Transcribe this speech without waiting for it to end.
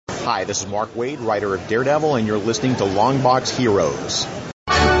Hi, this is Mark Waid, writer of Daredevil, and you're listening to Longbox Heroes.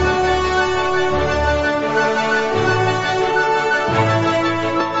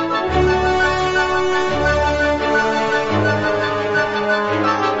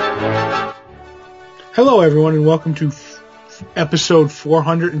 Hello, everyone, and welcome to episode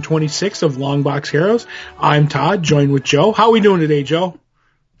 426 of Longbox Heroes. I'm Todd, joined with Joe. How are we doing today, Joe?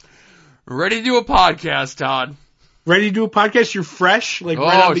 Ready to do a podcast, Todd. Ready to do a podcast? You're fresh, like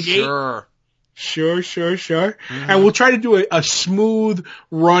right out the gate? Sure. Sure. Mm-hmm. And we'll try to do a smooth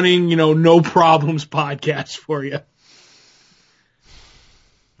running, no problems podcast for you.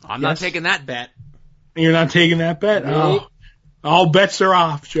 I'm not taking that bet. You're not taking that bet? Nope. Oh, all bets are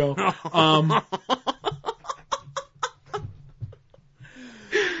off, Joe.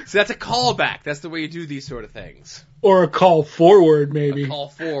 So that's a callback. That's the way you do these sort of things. Or a call forward, maybe. A call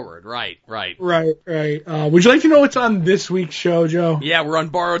forward, right. Right. Would you like to know what's on this week's show, Joe? Yeah, we're on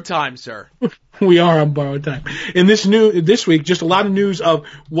borrowed time, sir. We are on borrowed time. In this week, just a lot of news of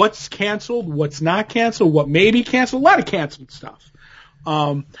what's canceled, what's not canceled, what may be canceled, a lot of canceled stuff.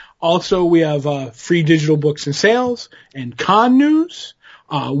 Also, we have free digital books and sales and con news.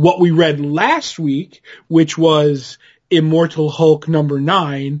 What we read last week, which was Immortal Hulk number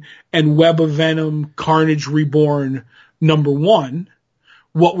 9 and Web of Venom Carnage Reborn number 1.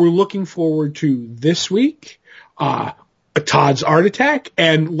 What we're looking forward to this week, Todd's Art Attack,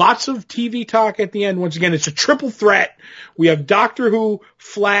 and lots of TV talk at the end. Once again, it's a triple threat. We have Doctor Who,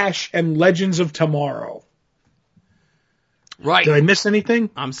 Flash, and Legends of Tomorrow. Right. Did I miss anything?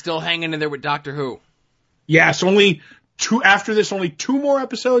 I'm still hanging in there with Doctor Who. Yes, only two more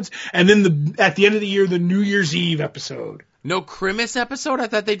episodes, and then at the end of the year, the New Year's Eve episode. No Christmas episode? I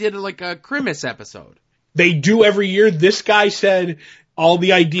thought they did like a Christmas episode. They do every year. This guy said all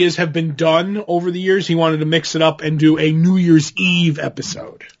the ideas have been done over the years. He wanted to mix it up and do a New Year's Eve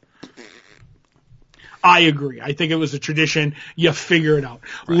episode. I agree. I think it was a tradition. You figure it out.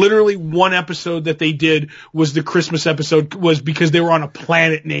 Right. Literally one episode that they did was the Christmas episode was because they were on a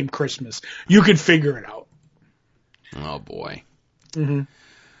planet named Christmas. You could figure it out. Oh, boy. Mm-hmm.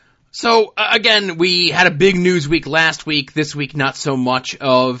 So, again, we had a big news week last week. This week, not so much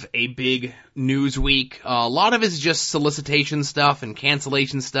of a big news week. A lot of it is just solicitation stuff and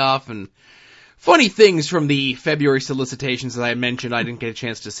cancellation stuff and funny things from the February solicitations that I mentioned. I didn't get a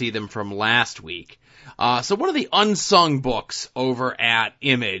chance to see them from last week. So one of the unsung books over at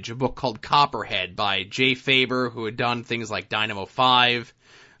Image, a book called Copperhead by Jay Faber, who had done things like Dynamo 5,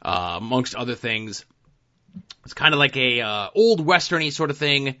 amongst other things. It's kind of like a old western-y sort of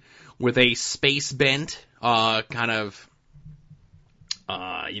thing with a space bent, new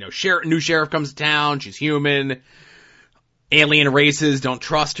sheriff comes to town, she's human, alien races don't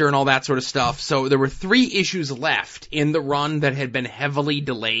trust her and all that sort of stuff. So there were 3 issues left in the run that had been heavily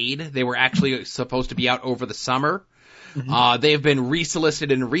delayed. They were actually supposed to be out over the summer. Mm-hmm. They have been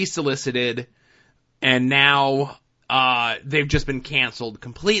resolicited, and now they've just been canceled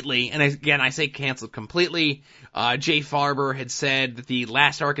completely. And again, I say canceled completely. Jay Faber had said that the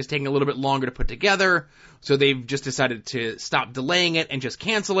last arc is taking a little bit longer to put together, so they've just decided to stop delaying it and just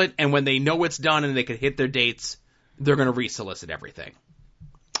cancel it. And when they know it's done and they could hit their dates, they're going to resolicit everything.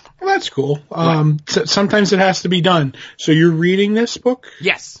 Well, that's cool. Sometimes it has to be done. So you're reading this book?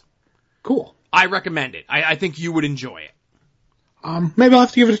 Yes. Cool. I recommend it. I think you would enjoy it. Maybe I'll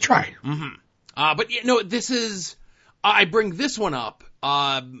have to give it a try. Mm-hmm. But this is... I bring this one up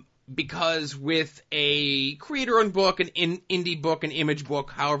because with a creator-owned book, an indie book, an Image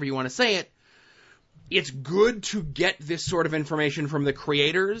book, however you want to say it, it's good to get this sort of information from the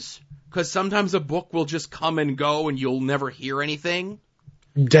creators, because sometimes a book will just come and go and you'll never hear anything.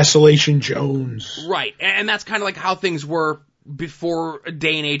 Desolation Jones. Right, and that's kind of like how things were before a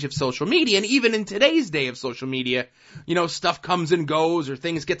day and age of social media, and even in today's day of social media, stuff comes and goes, or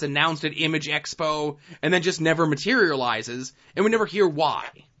things gets announced at Image Expo, and then just never materializes, and we never hear why.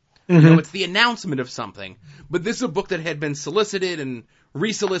 Mm-hmm. It's the announcement of something. But this is a book that had been solicited and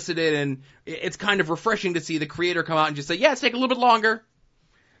resolicited, and it's kind of refreshing to see the creator come out and just say, yeah, it's taking a little bit longer.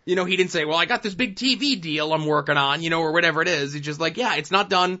 He didn't say, well, I got this big TV deal I'm working on, or whatever it is. He's just like, yeah, it's not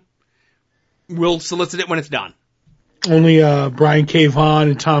done. We'll solicit it when it's done. Only Brian K. Vaughan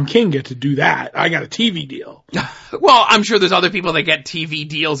and Tom King get to do that. I got a TV deal. Well, I'm sure there's other people that get TV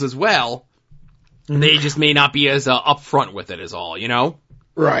deals as well. Mm-hmm. They just may not be as upfront with it as all,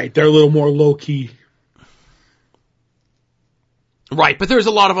 Right. They're a little more low-key. Right, but there's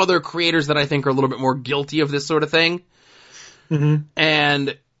a lot of other creators that I think are a little bit more guilty of this sort of thing. Mm-hmm.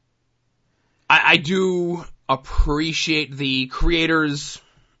 And I do appreciate the creators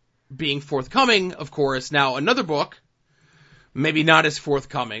being forthcoming, of course. Now, another book maybe not as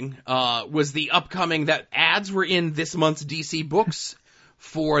forthcoming, was the upcoming that ads were in this month's DC books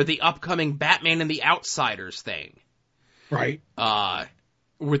for the upcoming Batman and the Outsiders thing. Right.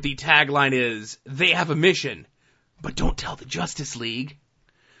 Where the tagline is, "They have a mission, but don't tell the Justice League."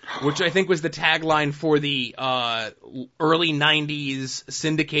 Which I think was the tagline for the early 90s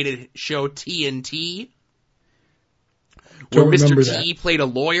syndicated show TNT. Where Mr. T played a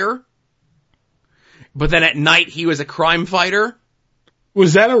lawyer. But then at night he was a crime fighter.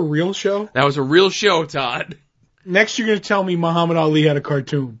 Was that a real show? That was a real show, Todd. Next you're going to tell me Muhammad Ali had a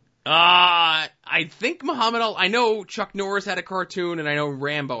cartoon. I think I know Chuck Norris had a cartoon, and I know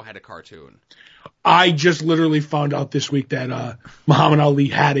Rambo had a cartoon. I just literally found out this week that Muhammad Ali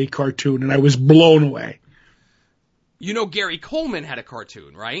had a cartoon, and I was blown away. You know Gary Coleman had a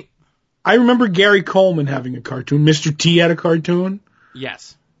cartoon, right? I remember Gary Coleman having a cartoon. Mr. T had a cartoon.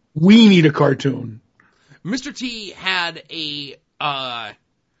 Yes. We need a cartoon. Mr. T had a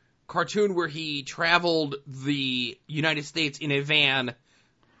cartoon where he traveled the United States in a van,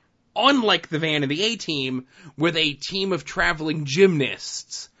 unlike the van in the A-Team, with a team of traveling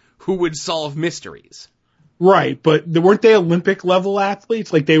gymnasts who would solve mysteries. Right, but weren't they Olympic level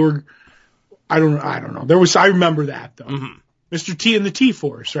athletes? Like they were, I don't know. I remember that though. Mm-hmm. Mr. T and the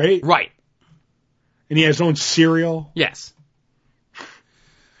T-Force, right? Right. And he has his own cereal. Yes.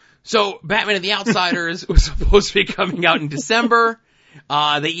 So, Batman and the Outsiders was supposed to be coming out in December.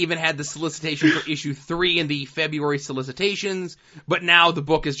 They even had the solicitation for issue 3 in the February solicitations, but now the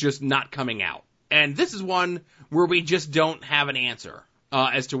book is just not coming out. And this is one where we just don't have an answer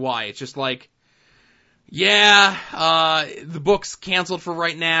as to why. It's just like, the book's canceled for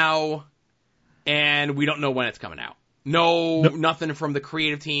right now, and we don't know when it's coming out. Nothing from the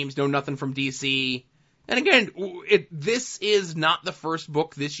creative teams, nothing from DC. And again, this is not the first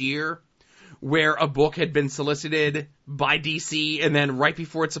book this year where a book had been solicited by DC, and then right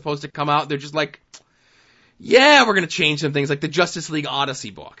before it's supposed to come out, they're just like, we're going to change some things, like the Justice League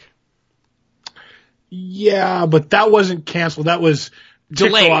Odyssey book. Yeah, but that wasn't canceled. That was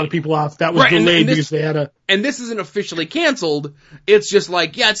delayed. A lot of people off. That was delayed because they had a... And this isn't officially canceled. It's just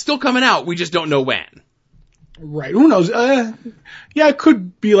like, it's still coming out. We just don't know when. Right. Who knows? It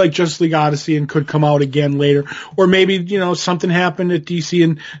could be like Justice League Odyssey and could come out again later. Or maybe, something happened at DC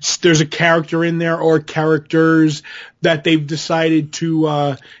and there's a character in there or characters that they've decided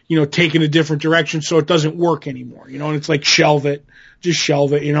to, take in a different direction so it doesn't work anymore. And it's like shelve it. Just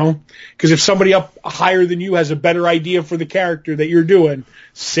shelve it, Because if somebody up higher than you has a better idea for the character that you're doing,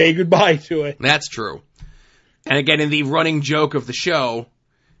 say goodbye to it. That's true. And again, in the running joke of the show,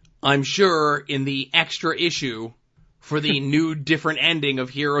 I'm sure in the extra issue for the new different ending of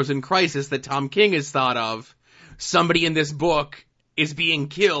Heroes in Crisis that Tom King has thought of, somebody in this book is being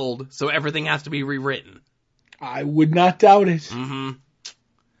killed, so everything has to be rewritten. I would not doubt it. Mm-hmm.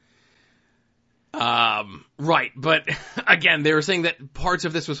 Right, but again, they were saying that parts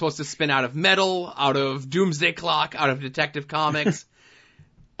of this was supposed to spin out of Metal, out of Doomsday Clock, out of Detective Comics.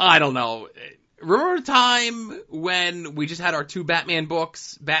 I don't know. Remember a time when we just had our 2 Batman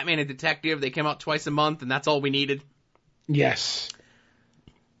books, Batman and Detective? They came out twice a month, and that's all we needed. Yes.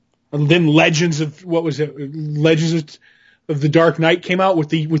 And then Legends of the Dark Knight came out with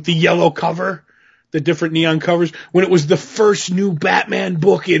the yellow cover, the different neon covers, when it was the first new Batman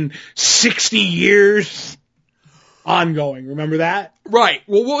book in 60 years. Ongoing. Remember that? Right.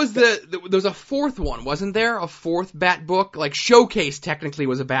 Well, what was there was a 4th one, wasn't there? A 4th Bat book? Like Showcase technically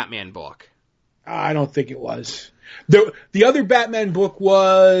was a Batman book. I don't think it was. The other Batman book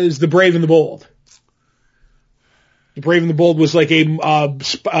was The Brave and the Bold. The Brave and the Bold was like a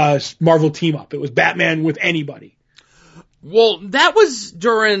Marvel team-up. It was Batman with anybody. Well, that was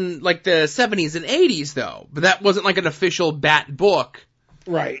during like the 70s and 80s, though. But that wasn't like an official Bat book.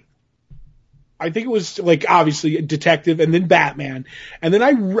 Right. I think it was like obviously a Detective and then Batman. And then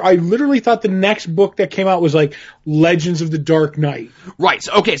I literally thought the next book that came out was like Legends of the Dark Knight. Right.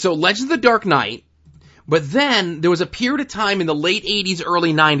 So Legends of the Dark Knight. But then there was a period of time in the late 80s,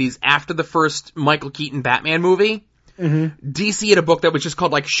 early 90s after the first Michael Keaton Batman movie. Mm-hmm. DC had a book that was just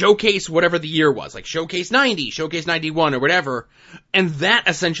called like Showcase whatever the year was. Like Showcase 90, Showcase 91 or whatever. And that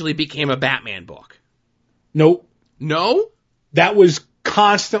essentially became a Batman book. Nope. No? That was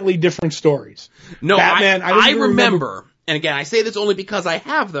constantly different stories. No, Batman, I remember, and again, I say this only because I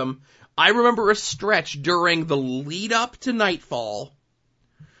have them, I remember a stretch during the lead up to Nightfall,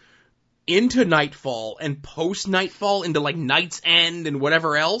 into Nightfall, and post Nightfall into like Night's End and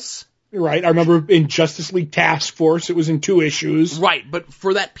whatever else. Right, I remember in Justice League Task Force, it was in 2 issues. Right, but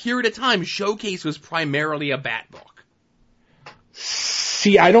for that period of time, Showcase was primarily a Bat book.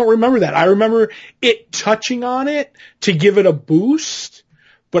 See, I don't remember that. I remember it touching on it to give it a boost,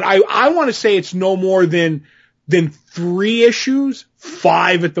 but I want to say it's no more than 3 issues,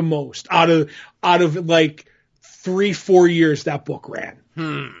 5 at the most out of like 3-4 years that book ran.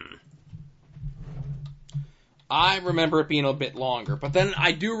 I remember it being a bit longer, but then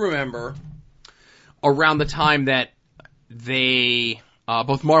I do remember around the time that they,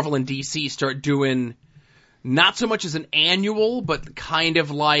 both Marvel and DC start doing not so much as an annual, but kind of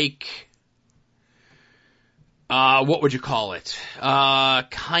like, what would you call it?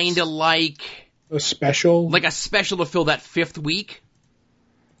 Kind of like a special? Like a special to fill that 5th week,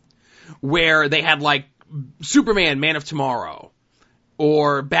 where they had like Superman, Man of Tomorrow,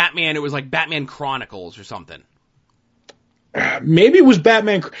 or Batman, it was like Batman Chronicles or something. Maybe it was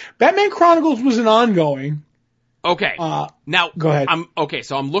Batman. Batman Chronicles was an ongoing. Okay. Now, go ahead.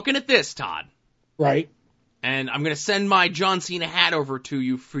 So I'm looking at this, Todd. Right. And I'm going to send my John Cena hat over to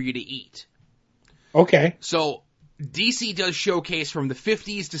you for you to eat. Okay. So DC does Showcase from the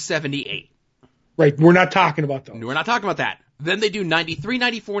 50s to 78. Right. We're not talking about those. We're not talking about that. Then they do 93,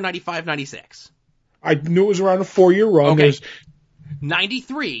 94, 95, 96. I knew it was around a 4-year run. Okay.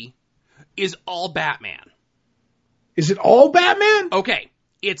 93 is all Batman. Is it all Batman? Okay.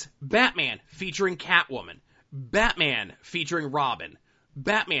 It's Batman featuring Catwoman. Batman featuring Robin.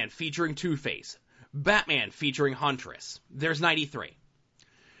 Batman featuring Two-Face. Batman featuring Huntress. There's 93.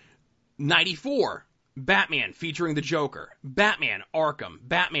 94, Batman featuring the Joker. Batman Arkham.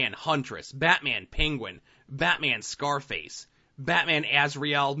 Batman Huntress. Batman Penguin. Batman Scarface. Batman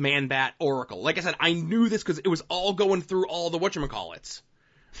Azrael, Man-Bat, Oracle. Like I said, I knew this because it was all going through all the whatchamacallits.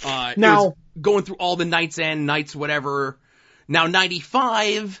 Now, going through all the Night's End, Nights whatever. Now,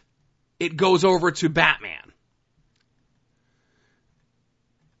 95, it goes over to Batman.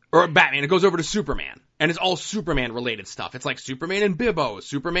 Or Batman, it goes over to Superman. And it's all Superman-related stuff. It's like Superman and Bibbo,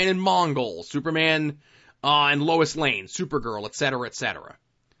 Superman and Mongol, Superman and Lois Lane, Supergirl, etc., etc.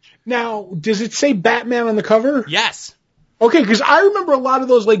 Now, does it say Batman on the cover? Yes. Okay, because I remember a lot of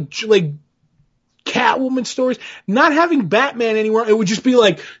those like Catwoman stories not having Batman anywhere. It would just be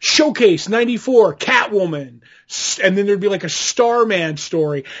like Showcase 94, Catwoman, and then there'd be like a Starman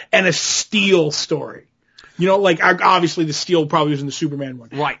story and a Steel story. You know, like obviously the Steel probably was in the Superman one,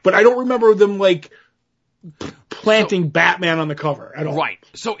 right? But I don't remember them like planting Batman on the cover at all. Right.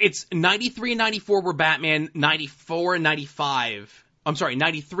 So it's 93 and 94 were Batman, 94 and 95. I'm sorry,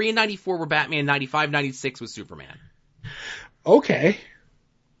 93 and 94 were Batman, 95, 96 was Superman. Okay.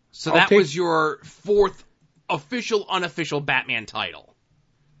 So that was your 4th official, unofficial Batman title.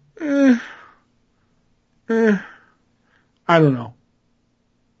 I don't know.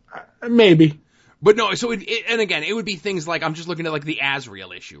 Maybe. But no, so and again, it would be things like, I'm just looking at like the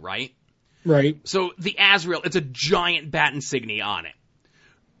Azrael issue, right? Right. So the Azrael, it's a giant bat insignia on it.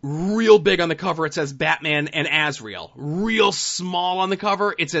 Real big on the cover, it says Batman and Azrael. Real small on the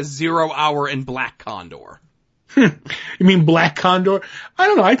cover, it says 0 Hour and Black Condor. You mean Black Condor? I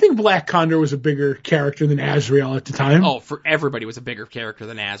don't know. I think Black Condor was a bigger character than Azrael at the time. Oh, for everybody was a bigger character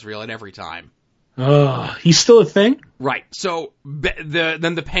than Azrael at every time. He's still a thing? Right. So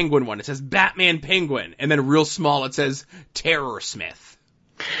then the Penguin one, it says Batman Penguin, and then real small it says Terror Smith.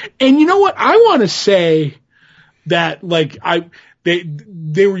 And you know what? I want to say that like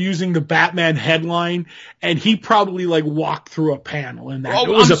they were using the Batman headline, and he probably like walked through a panel in that.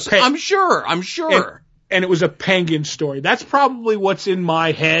 Oh, it was I'm sure. And it was a Penguin story. That's probably what's in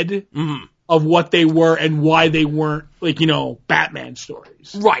my head of what they were and why they weren't, like, you know, Batman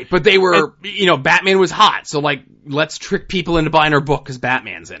stories. Right, but they were, Batman was hot, so, like, let's trick people into buying our book because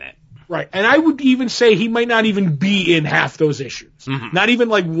Batman's in it. Right, and I would even say he might not even be in half those issues. Mm-hmm. Not even,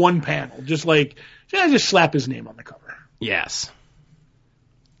 like, one panel. Just, like, just slap his name on the cover. Yes.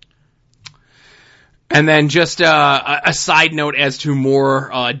 And then just a side note as to more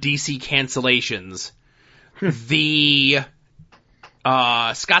DC cancellations. The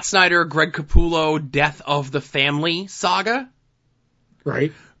Scott Snyder, Greg Capullo, Death of the Family saga.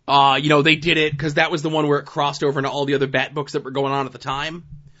 Right. They did it because that was the one where it crossed over into all the other Bat books that were going on at the time.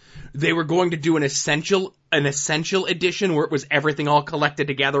 They were going to do an essential edition where it was everything all collected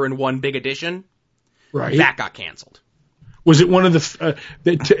together in one big edition. Right. That got canceled. Was it one of the,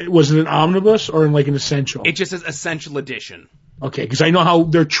 was it an omnibus or like an essential? It just says essential edition. Okay, because I know how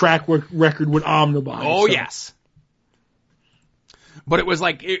their track record would omnibus. Oh, so. Yes. But it was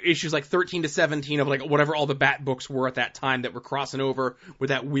like issues like 13 to 17 of like whatever all the Bat books were at that time that were crossing over with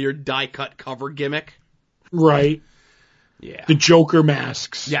that weird die-cut cover gimmick. Right. Yeah. The Joker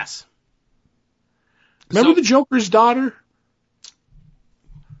masks. Yes. Remember the Joker's daughter?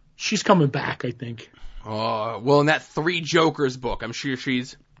 She's coming back, I think. Well, in that 3 Jokers book, I'm sure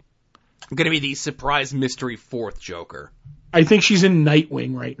she's going to be the surprise mystery 4th Joker. I think she's in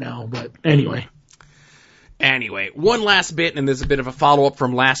Nightwing right now, but anyway. Anyway, one last bit, and there's a bit of a follow-up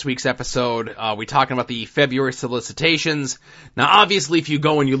from last week's episode. We talking about the February solicitations. Now, obviously, if you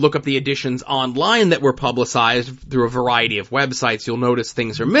go and you look up the editions online that were publicized through a variety of websites, you'll notice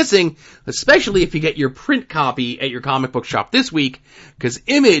things are missing, especially if you get your print copy at your comic book shop this week, because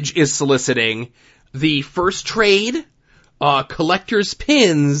Image is soliciting the first trade, collector's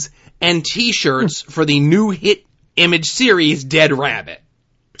pins, and t-shirts for the new hit Image series, Dead Rabbit.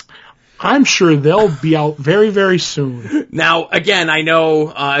 I'm sure they'll be out very, very soon. Now, again, I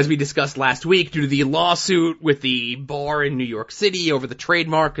know, as we discussed last week, due to the lawsuit with the bar in New York City over the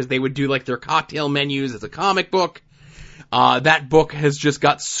trademark, because they would do like their cocktail menus as a comic book, that book has just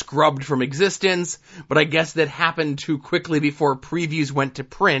got scrubbed from existence, but I guess that happened too quickly before previews went to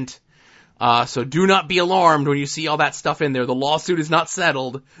print. So do not be alarmed when you see all that stuff in there. The lawsuit is not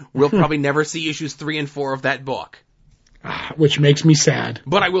settled. We'll probably never see issues 3 and 4 of that book. Which makes me sad.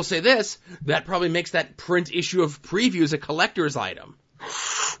 But I will say this, that probably makes that print issue of previews a collector's item.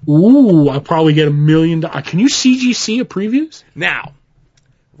 Ooh, I'll probably get $1 million. Can you CGC a previews? Now,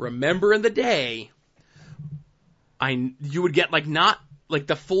 remember in the day, you would get like not like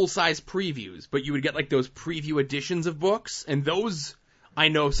the full-size previews, but you would get like those preview editions of books, and those I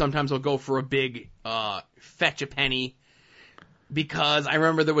know sometimes will go for a big fetch a penny. Because I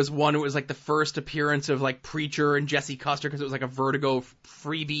remember there was one, it was like the first appearance of like Preacher and Jesse Custer, because it was like a Vertigo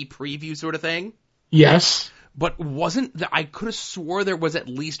freebie preview sort of thing. Yes. But I could have swore there was at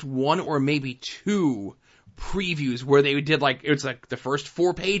least 1 or maybe 2 previews where they did like, it was like the first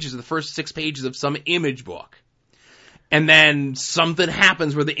 4 pages or the first 6 pages of some Image book. And then something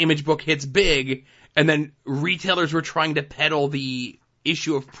happens where the Image book hits big, and then retailers were trying to peddle the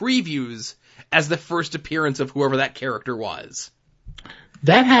issue of previews as the first appearance of whoever that character was.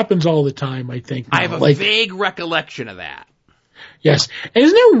 That happens all the time, I think. Now. I have a vague recollection of that. Yes. And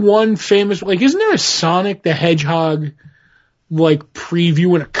isn't there one famous, isn't there a Sonic the Hedgehog,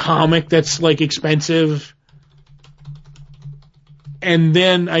 preview in a comic that's, expensive? And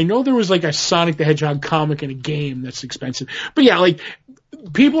then I know there was, a Sonic the Hedgehog comic in a game that's expensive. But yeah,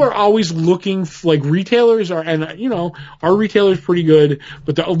 people are always looking, retailers are, and, our retailer's pretty good,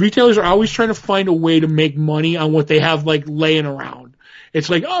 but the retailers are always trying to find a way to make money on what they have, laying around. It's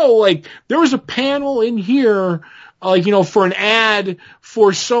there was a panel in here, for an ad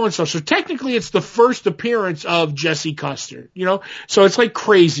for so-and-so. So technically it's the first appearance of Jesse Custer, So it's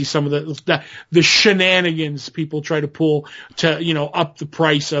crazy, some of the shenanigans people try to pull to, up the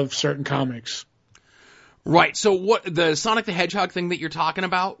price of certain comics. Right. So what the Sonic the Hedgehog thing that you're talking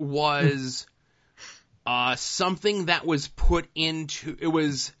about was something that was put into, it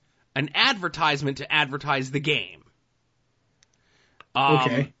was an advertisement to advertise the game.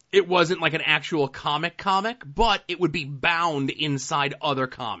 Okay. It wasn't like an actual comic, but it would be bound inside other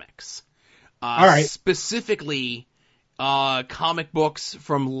comics. All right. Specifically, comic books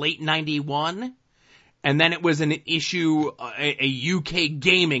from late 91, and then it was an issue, a UK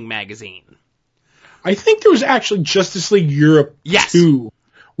gaming magazine. I think there was actually Justice League Europe 2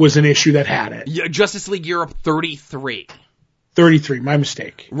 was an issue that had it. Yeah, Justice League Europe 33. 33, my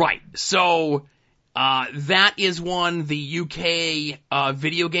mistake. Right. So, that is one, the UK,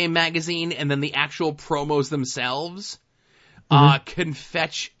 video game magazine, and then the actual promos themselves, can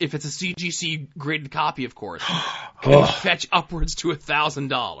fetch, if it's a CGC graded copy, of course, can fetch upwards to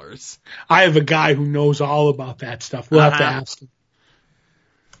 $1,000. I have a guy who knows all about that stuff. We'll have to ask him.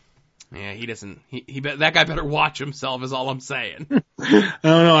 Yeah, he doesn't, that guy better watch himself is all I'm saying. I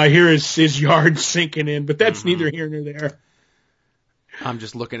don't know, I hear his yard sinking in, but that's neither here nor there. I'm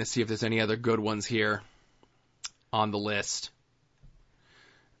just looking to see if there's any other good ones here on the list.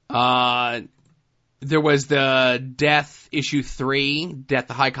 There was the Death issue 3, Death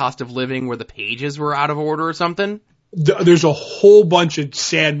the High Cost of Living, where the pages were out of order or something. There's a whole bunch of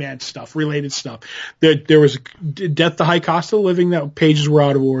Sandman stuff, related stuff. There was Death the High Cost of Living, that pages were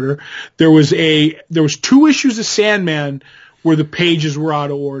out of order. There was 2 issues of Sandman where the pages were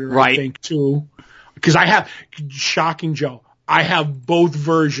out of order, right. I think, too. Because shocking Joe, I have both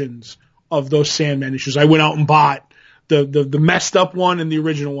versions of those Sandman issues. I went out and bought the messed up one and the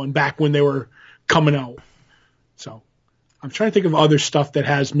original one back when they were coming out. So I'm trying to think of other stuff that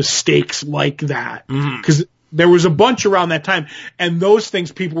has mistakes like that. Because there was a bunch around that time, and those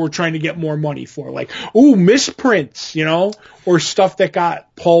things people were trying to get more money for. Misprints, or stuff that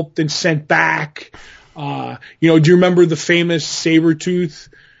got pulped and sent back. Do you remember the famous Sabretooth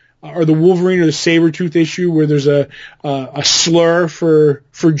or the Wolverine or the Sabretooth issue where there's a slur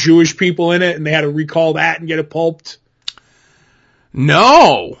for Jewish people in it, and they had to recall that and get it pulped?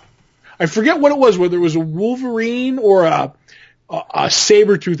 No. I forget what it was, whether it was a Wolverine or a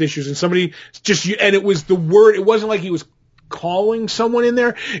Sabretooth issues, and somebody and it was the word, it wasn't like he was calling someone in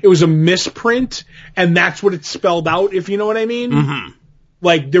there, it was a misprint, and that's what it spelled out, if you know what I mean. Mm-hmm.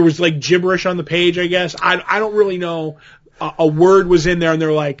 Like, there was like gibberish on the page, I guess. I don't really know. A word was in there, and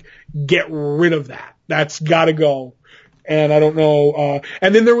they're like, get rid of that. That's gotta go. And I don't know.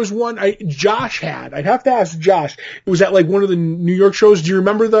 And then there was one Josh had. I'd have to ask Josh. It was at like one of the New York shows. Do you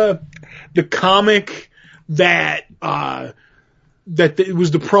remember the comic that it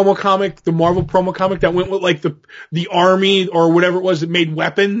was the promo comic, the Marvel promo comic that went with like the army or whatever it was that made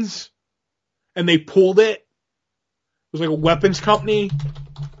weapons, and they pulled it? It was like a weapons company.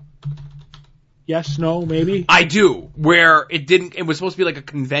 Yes, no, maybe? I do, where it was supposed to be like a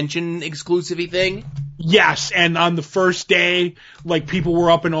convention exclusive-y thing. Yes, and on the first day, like, people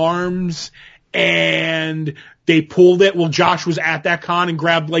were up in arms, and they pulled it. Well, Josh was at that con and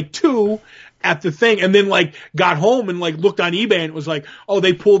grabbed like 2 at the thing, and then like got home and like looked on eBay, and it was like, oh,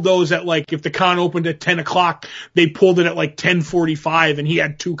 they pulled those at like, if the con opened at 10 o'clock, they pulled it at like 10:45, and he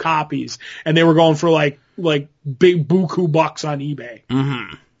had 2 copies, and they were going for like big buku bucks on eBay.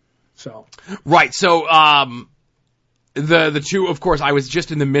 Mm-hmm. So. Right. So, the 2, of course, I was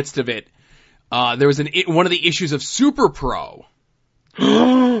just in the midst of it. There was one of the issues of Super Pro,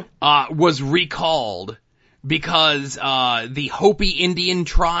 was recalled because, the Hopi Indian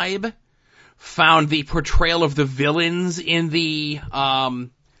tribe found the portrayal of the villains in the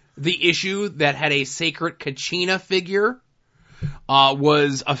issue that had a sacred Kachina figure,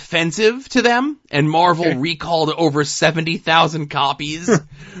 was offensive to them, and Marvel recalled over 70,000 copies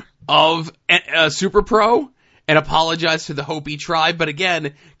of Super Pro and apologized to the Hopi tribe. But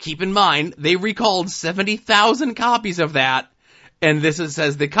again, keep in mind, they recalled 70,000 copies of that, and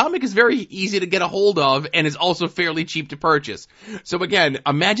says the comic is very easy to get a hold of and is also fairly cheap to purchase. So again,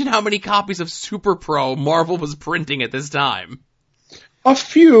 imagine how many copies of Super Pro Marvel was printing at this time. A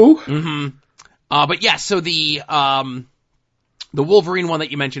few. Mm-hmm. But yeah, so the Wolverine one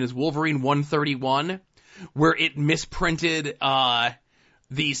that you mentioned is Wolverine 131, where it misprinted,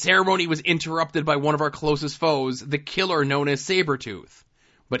 the ceremony was interrupted by one of our closest foes, the Killer known as Sabretooth.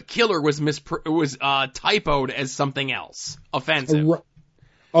 But Killer was typoed as something else. Offensive.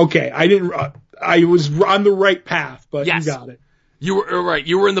 Okay, I was on the right path, but yes. You got it. You were right.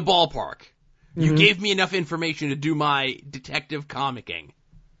 You were in the ballpark. Mm-hmm. You gave me enough information to do my detective comicking.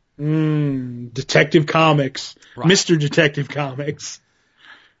 Detective Comics. Right. Mr. Detective Comics.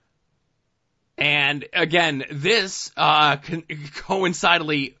 And again, this,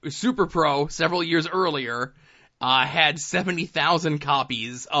 coincidentally, Super Pro, several years earlier, had 70,000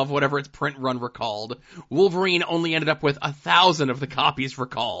 copies of whatever its print run recalled. Wolverine only ended up with 1,000 of the copies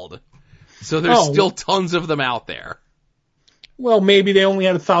recalled. So there's still tons of them out there. Well, maybe they only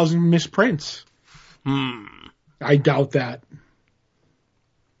had 1,000 misprints. I doubt that.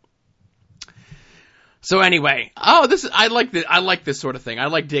 So anyway, I like this sort of thing. I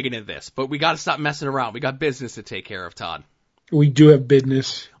like digging into this, but we gotta stop messing around. We got business to take care of, Todd. We do have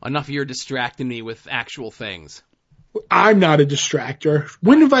business. Enough of your distracting me with actual things. I'm not a distractor.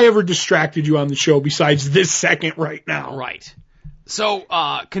 When have I ever distracted you on the show besides this second right now? Right. So,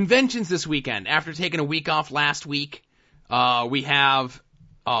 conventions this weekend. After taking a week off last week, we have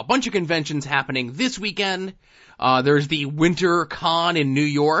a bunch of conventions happening this weekend. There's the Winter Con in New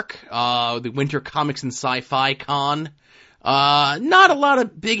York, the Winter Comics and Sci-Fi Con. Not a lot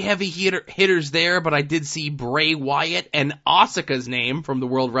of big heavy hitters there, but I did see Bray Wyatt and Asuka's name from the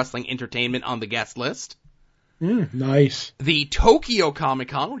World Wrestling Entertainment on the guest list. Nice. The Tokyo Comic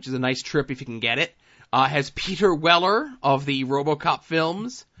Con, which is a nice trip if you can get it, has Peter Weller of the RoboCop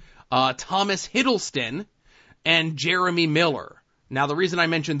films, Thomas Hiddleston, and Jeremy Miller. Now, the reason I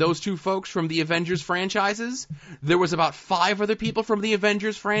mentioned those 2 folks from the Avengers franchises, there was about 5 other people from the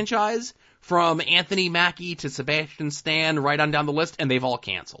Avengers franchise, from Anthony Mackie to Sebastian Stan, right on down the list, and they've all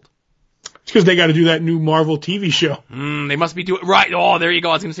canceled. It's because they got to do that new Marvel TV show. They must be doing, right, oh, there you go.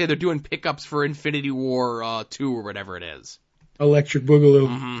 I was going to say they're doing pickups for Infinity War 2 or whatever it is. Electric Boogaloo.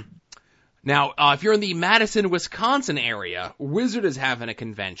 Mm-hmm. Now, if you're in the Madison, Wisconsin area, Wizard is having a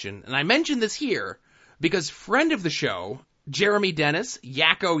convention, and I mentioned this here because friend of the show, Jeremy Dennis,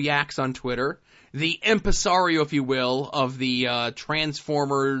 Yakko Yaks on Twitter, the impresario, if you will, of the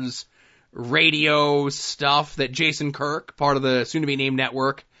Transformers radio stuff that Jason Kirk, part of the soon-to-be-named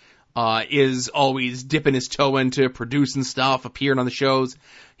network, is always dipping his toe into producing stuff, appearing on the shows.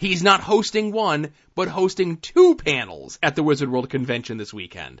 He's not hosting one, but hosting 2 panels at the Wizard World Convention this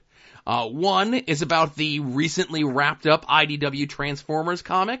weekend. One is about the recently wrapped up IDW Transformers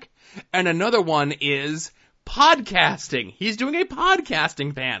comic, and another one is podcasting. He's doing a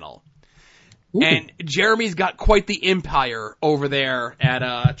podcasting panel. Ooh. And Jeremy's got quite the empire over there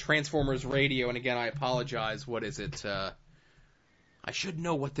at Transformers Radio. And again, I apologize. What is it? I should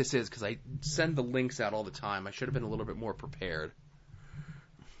know what this is because I send the links out all the time. I should have been a little bit more prepared.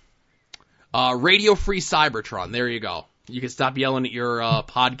 Radio Free Cybertron. There you go. You can stop yelling at your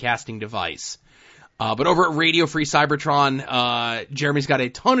podcasting device. But over at Radio Free Cybertron, Jeremy's got a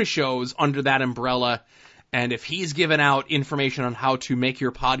ton of shows under that umbrella. And if he's given out information on how to make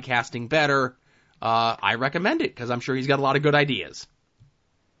your podcasting better, I recommend it because I'm sure he's got a lot of good ideas.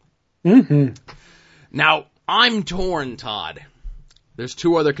 Mm-hmm. Now, I'm torn, Todd. There's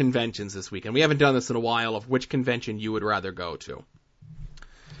 2 other conventions this week, and we haven't done this in a while of which convention you would rather go to.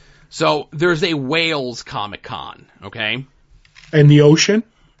 So, there's a Wales Comic-Con, okay? And the ocean?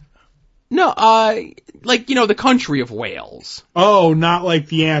 No, the country of Wales. Oh, not like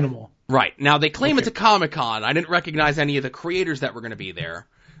the animal. Right. Now, they claim it's a Comic-Con. I didn't recognize any of the creators that were going to be there.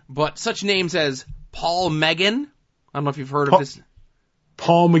 But such names as Paul Megan. I don't know if you've heard of this.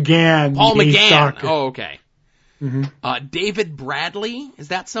 Paul McGann. Paul McGann. Oh, okay. Mm-hmm. David Bradley. Is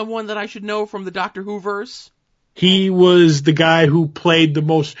that someone that I should know from the Doctor Who verse? He was the guy who played the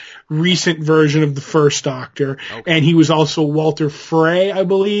most recent version of the first Doctor. Okay. And he was also Walter Frey, I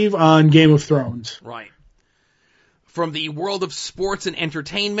believe, on Game of Thrones. Right. From the world of sports and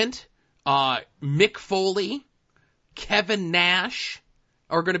entertainment, Mick Foley, Kevin Nash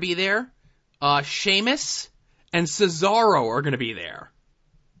are going to be there. Sheamus and Cesaro are going to be there.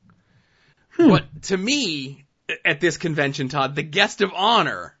 But to me, at this convention, Todd, the guest of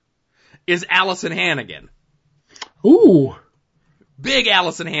honor is Allison Hannigan. Ooh. Big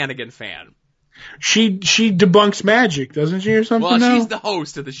Allison Hannigan fan. She debunks magic, doesn't she, or something? Well, now? She's the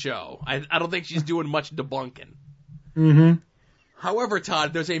host of the show. I don't think she's doing much debunking. Mm-hmm. However,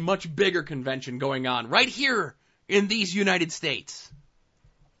 Todd, there's a much bigger convention going on right here in these United States.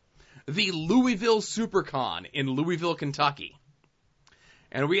 The Louisville SuperCon in Louisville, Kentucky.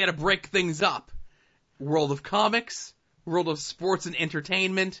 And we had to break things up. World of comics, world of sports and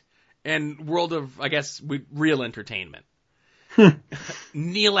entertainment, and world of, I guess, real entertainment.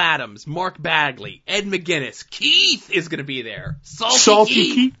 Neil Adams, Mark Bagley, Ed McGuinness, Keith is going to be there. Salty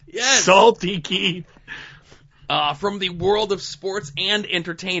Keith. Yes. Salty Keith. From the world of sports and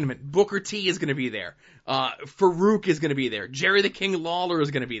entertainment, Booker T is going to be there. Farouk is going to be there. Jerry the King Lawler is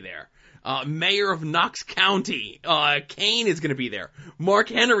going to be there. Mayor of Knox County, Kane is going to be there. Mark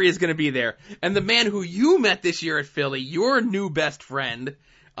Henry is going to be there. And the man who you met this year at Philly, your new best friend,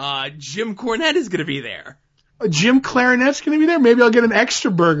 Jim Cornette is going to be there. Jim Clarinet's going to be there? Maybe I'll get an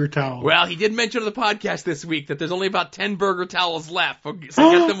extra burger towel. Well, he did mention on the podcast this week that there's only about 10 burger towels left, so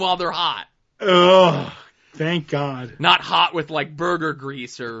get them while they're hot. Ugh, thank God. Not hot with, like, burger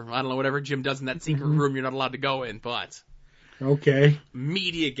grease or, I don't know, whatever Jim does in that secret room you're not allowed to go in, but... Okay.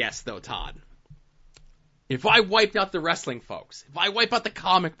 Media guest, though, Todd. If I wiped out the wrestling folks, if I wipe out the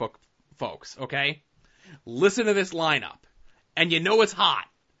comic book folks, okay, listen to this lineup. And you know it's hot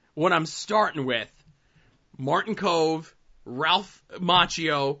when I'm starting with Martin Kove, Ralph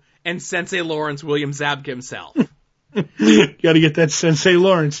Macchio, and Sensei Lawrence William Zabka himself. Got to get that Sensei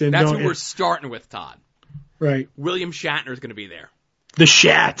Lawrence in, That's don't what you? we're starting with, Todd. Right. William Shatner's going to be there. The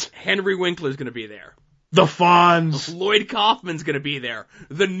Shat. Henry Winkler's going to be there. The Fonz. Lloyd Kaufman's going to be there.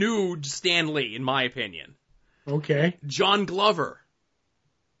 The new Stan Lee, in my opinion. Okay. John Glover.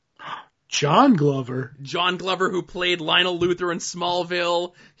 John Glover? John Glover, who played Lionel Luthor in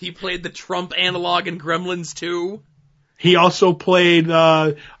Smallville. He played the Trump analog in Gremlins 2. He also played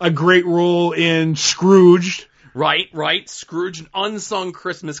a great role in Scrooged. Right. Scrooge, an unsung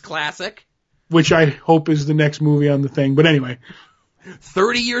Christmas classic. Which I hope is the next movie on the thing. But anyway.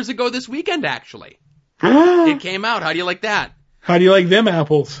 30 years ago this weekend, actually. It came out. How do you like that? How do you like them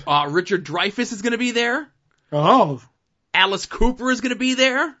apples? Richard Dreyfuss is going to be there. Oh. Alice Cooper is going to be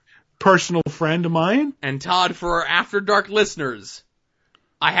there. Personal friend of mine. And Todd, for our After Dark listeners,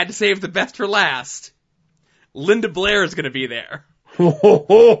 I had to save the best for last. Linda Blair is going to be there. Ho, ho,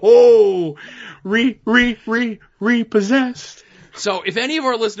 ho, ho. Repossessed. So, if any of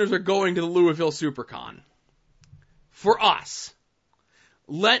our listeners are going to the Louisville SuperCon, for us,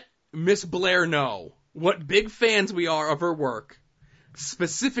 let Miss Blair know what big fans we are of her work,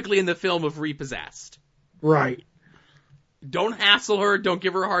 specifically in the film of Repossessed. Right. Don't hassle her. Don't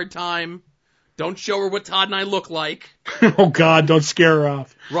give her a hard time. Don't show her what Todd and I look like. Oh, God, don't scare her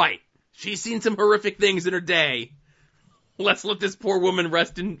off. Right. She's seen some horrific things in her day. Let's let this poor woman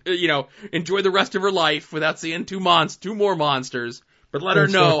rest and, enjoy the rest of her life without seeing two more monsters. But let her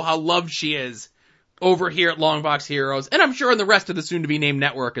know how loved she is over here at Longbox Heroes, and I'm sure in the rest of the soon-to-be-named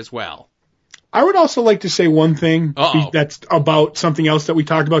network as well. I would also like to say one thing Uh-oh. that's about something else that we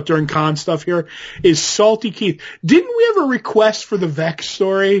talked about during con stuff here, is Salty Keith. Didn't we have a request for the Vex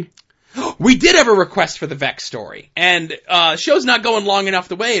story? We did have a request for the Vex story, and show's not going long enough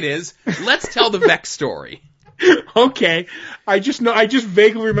the way it is. Let's tell the Vex story. Okay. I just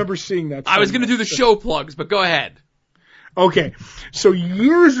vaguely remember seeing that. I was going to do the show plugs, but go ahead. Okay. So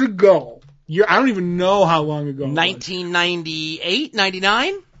years ago, I don't even know how long ago. 1998,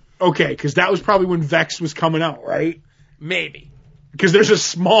 99? Okay, because that was probably when Vex was coming out, right? Maybe. Because there's a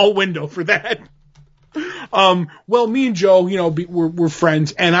small window for that. Well, me and Joe, we're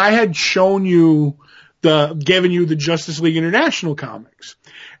friends, and I had given you the Justice League International comics,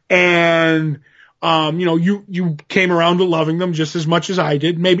 and you came around to loving them just as much as I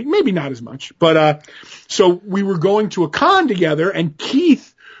did, maybe not as much, but so we were going to a con together, and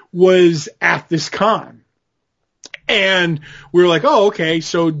Keith was at this con, and we were like, oh, okay.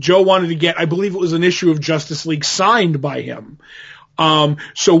 So Joe wanted to get, I believe it was an issue of Justice League signed by him.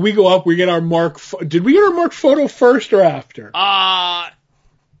 So we go up, we get our Mark. Did we get our Mark photo first or after? I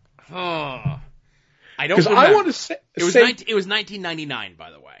don't Because remember. I want to say It was 1999,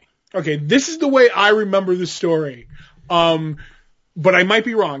 by the way. Okay, this is the way I remember the story. But I might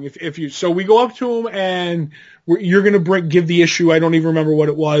be wrong. So we go up to him and you're going to give the issue. I don't even remember what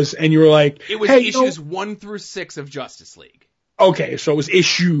it was. And you were like, it was hey, issues 1 through 6 of Justice League. Okay, so it was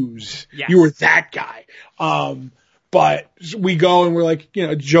issues. Yes. You were that guy. But we go and we're like,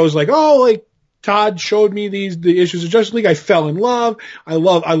 Joe's like, oh, like Todd showed me the issues of Justice League. I fell in love. I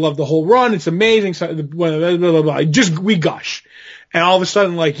love the whole run. It's amazing. So, blah, blah, blah. We gush. And all of a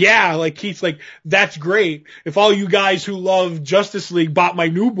sudden, Keith's like, that's great. If all you guys who love Justice League bought my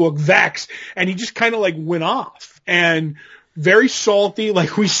new book, Vex, and he just kind of went off and very salty.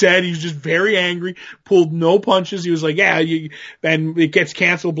 Like we said, he was just very angry, pulled no punches. He was like, yeah, and it gets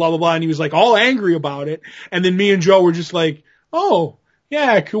canceled, blah, blah, blah. And he was like all angry about it. And then me and Joe were just like, oh,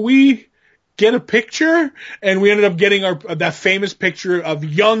 yeah, could we get a picture? And we ended up getting that famous picture of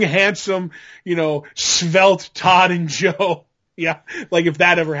young, handsome, svelte Todd and Joe. Yeah, like if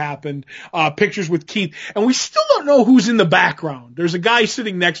that ever happened. Pictures with Keith. And we still don't know who's in the background. There's a guy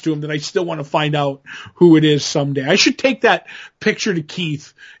sitting next to him that I still want to find out who it is someday. I should take that picture to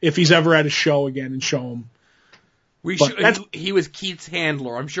Keith if he's ever at a show again and show him. He was Keith's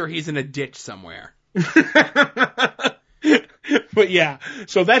handler. I'm sure he's in a ditch somewhere. But yeah,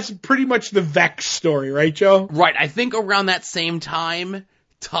 so that's pretty much the Vex story, right, Joe? Right. I think around that same time,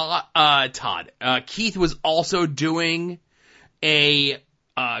 Keith was also doing a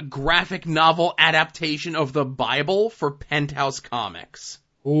graphic novel adaptation of the Bible for Penthouse Comics.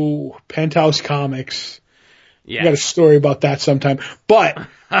 Ooh, Penthouse Comics. Yeah, I got a story about that sometime. But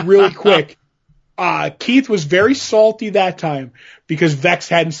really quick, Keith was very salty that time because Vex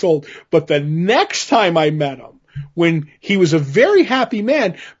hadn't sold. But the next time I met him, when he was a very happy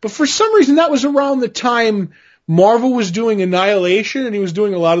man, but for some reason that was around the time Marvel was doing Annihilation, and he was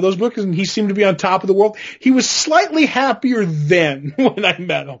doing a lot of those books, and he seemed to be on top of the world. He was slightly happier then when I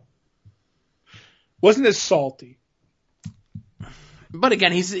met him. Wasn't as salty. But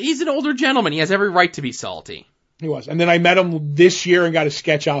again, he's an older gentleman. He has every right to be salty. He was. And then I met him this year and got a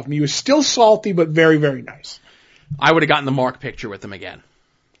sketch off him. He was still salty, but very, very nice. I would have gotten the Mark picture with him again.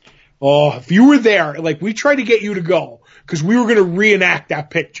 Oh, if you were there, we tried to get you to go, because we were going to reenact that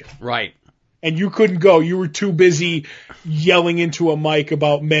picture. Right. And you couldn't go. You were too busy yelling into a mic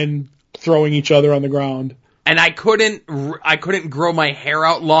about men throwing each other on the ground. And I couldn't grow my hair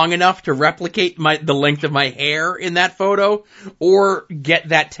out long enough to replicate the length of my hair in that photo, or get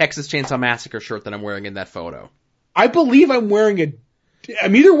that Texas Chainsaw Massacre shirt that I'm wearing in that photo. I believe I'm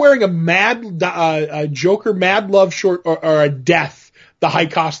either wearing a Joker Mad Love short or a Death, the High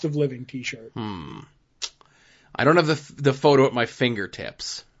Cost of Living t-shirt. I don't have the photo at my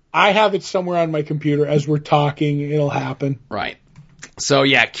fingertips. I have it somewhere on my computer as we're talking. It'll happen. Right. So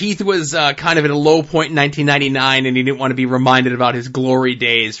yeah, Keith was kind of at a low point in 1999, and he didn't want to be reminded about his glory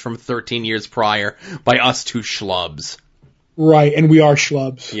days from 13 years prior by us two schlubs. Right, and we are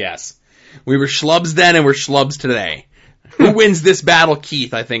schlubs. Yes. We were schlubs then, and we're schlubs today. Who wins this battle?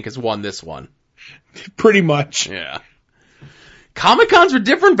 Keith, I think, has won this one. Pretty much. Yeah. Comic-Cons were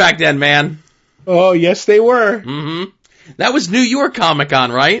different back then, man. Oh, yes, they were. Mm-hmm. That was New York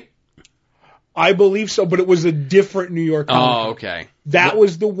Comic-Con, right? I believe so, but it was a different New York Comic Con. Oh, okay. That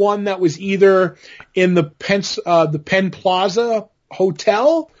was the one that was either in the Penn Plaza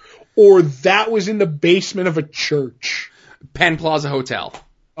Hotel, or that was in the basement of a church. Penn Plaza Hotel.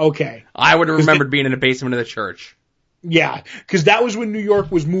 Okay. I would have remembered being in the basement of the church. Yeah, because that was when New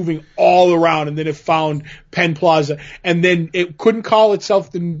York was moving all around, and then it found Penn Plaza, and then it couldn't call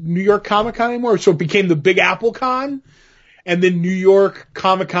itself the New York Comic Con anymore, so it became the Big Apple Con, and then New York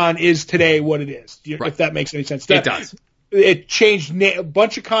Comic Con is today what it is, if that makes any sense. It does. It changed. A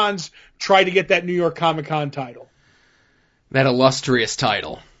bunch of cons tried to get that New York Comic Con title. That illustrious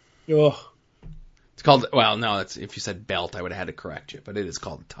title. Ugh. It's called, well, no, that's, if you said belt, I would have had to correct you, but it is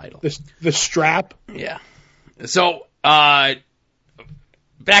called the title. The strap? Yeah. So, back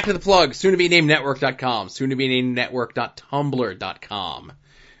to the plug, soon-to-be-named-network.com, soon-to-be-named-network.tumblr.com.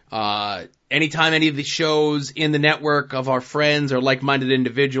 Anytime any of the shows in the network of our friends or like-minded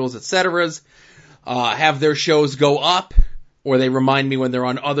individuals, etc., have their shows go up, or they remind me when they're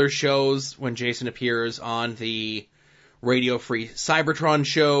on other shows, when Jason appears on the Radio Free Cybertron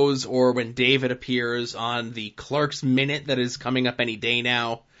shows, or when David appears on the Clark's Minute that is coming up any day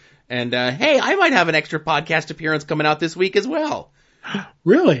now. And, hey, I might have an extra podcast appearance coming out this week as well.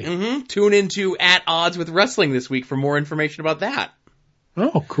 Really? Mm-hmm. Tune into At Odds with Wrestling this week for more information about that.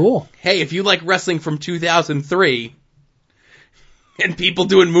 Oh, cool. Hey, if you like wrestling from 2003 and people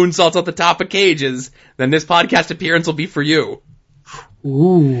doing moonsaults at the top of cages, then this podcast appearance will be for you.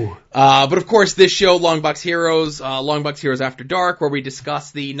 Ooh. But of course, this show, Longbox Heroes After Dark, where we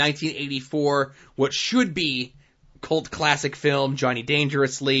discuss the 1984, what should be cult classic film, Johnny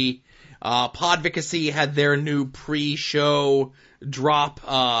Dangerously. Podvocacy had their new pre-show drop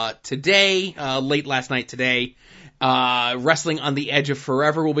today, late last night today. Wrestling on the Edge of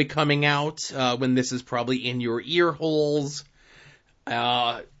Forever will be coming out when this is probably in your ear holes.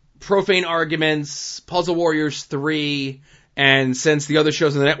 Profane Arguments, Puzzle Warriors 3, and since the other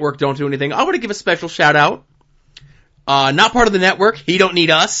shows on the network don't do anything, I want to give a special shout out. Not part of the network, he don't need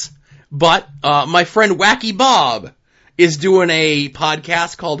us, but my friend Wacky Bob is doing a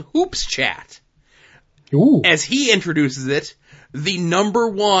podcast called Hoops Chat. Ooh. As he introduces it, the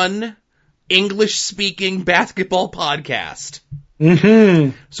 #1 English-speaking basketball podcast.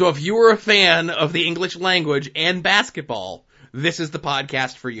 Mm-hmm. So if you are a fan of the English language and basketball, this is the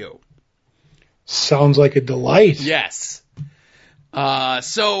podcast for you. Sounds like a delight. Yes.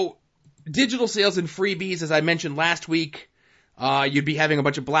 So, digital sales and freebies, as I mentioned last week, you'd be having a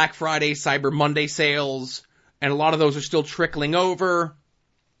bunch of Black Friday, Cyber Monday sales, and a lot of those are still trickling over.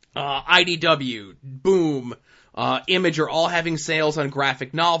 IDW, Boom, Image are all having sales on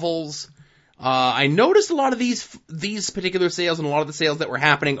graphic novels. I noticed a lot of these particular sales and a lot of the sales that were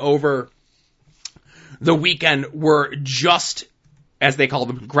happening over the weekend were just, as they call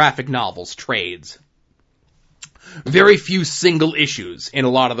them, graphic novels, trades. Very few single issues in a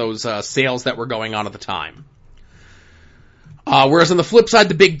lot of those sales that were going on at the time. Whereas on the flip side,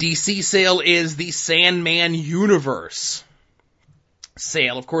 the big DC sale is the Sandman Universe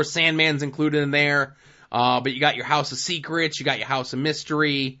sale. Of course, Sandman's included in there, but you got your House of Secrets, you got your House of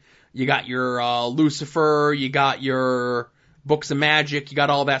Mystery, you got your Lucifer, you got your Books of Magic, you got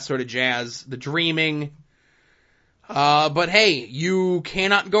all that sort of jazz, the Dreaming. But hey, you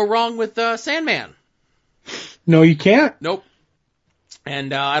cannot go wrong with Sandman. No, you can't. Nope.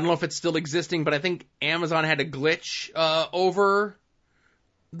 And I don't know if it's still existing, but I think Amazon had a glitch over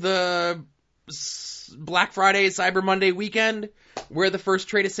the Black Friday, Cyber Monday weekend where the first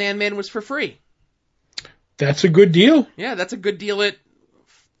trade of Sandman was for free. That's a good deal. Yeah, that's a good deal at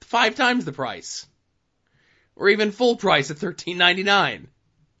 5 times the price. Or even full price at $13.99.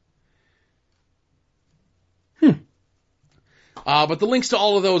 But the links to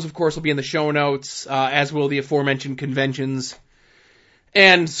all of those, of course, will be in the show notes, as will the aforementioned conventions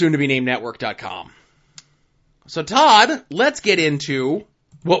and soon-to-be-named-network.com. So, Todd, let's get into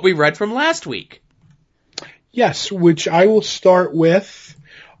what we read from last week. Yes, which I will start with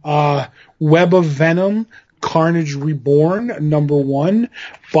Web of Venom, Carnage Reborn, #1,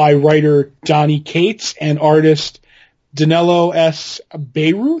 by writer Donny Cates and artist Danilo S.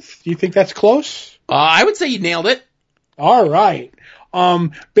 Bayruth. Do you think that's close? I would say you nailed it. All right.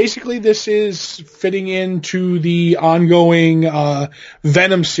 Basically, this is fitting into the ongoing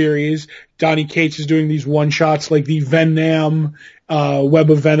Venom series. Donny Cates is doing these one-shots like the Venom,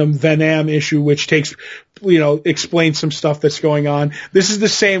 Web of Venom, Venom issue, which takes, explains some stuff that's going on. This is the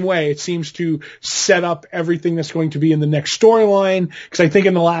same way. It seems to set up everything that's going to be in the next storyline, because I think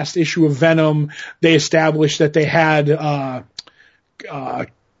in the last issue of Venom, they established that they had,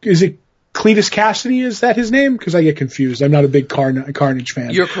 is it Cletus Cassidy, is that his name? Because I get confused. I'm not a big Carnage fan.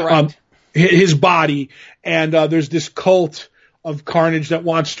 You're correct. his body, and there's this cult of Carnage that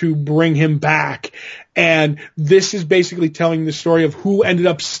wants to bring him back. And this is basically telling the story of who ended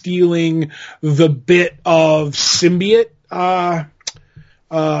up stealing the bit of symbiote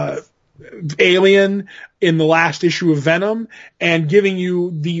alien in the last issue of Venom, and giving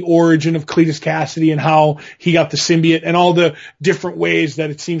you the origin of Cletus Cassidy and how he got the symbiote and all the different ways that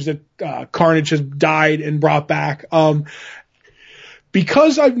it seems that Carnage has died and brought back.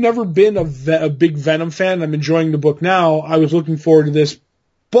 Because I've never been a big Venom fan, I'm enjoying the book now. I was looking forward to this.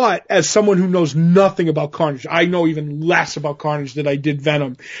 But as someone who knows nothing about Carnage, I know even less about Carnage than I did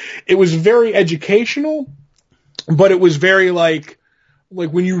Venom. It was very educational, but it was very like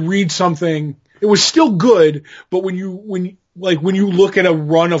when you read something, it was still good, but when you look at a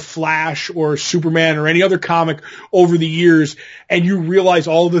run of Flash or Superman or any other comic over the years and you realize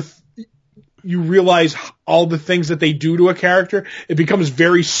all the things that they do to a character, it becomes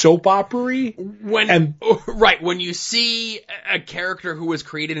very soap opera-y. When you see a character who was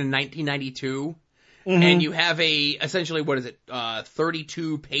created in 1992, and you have essentially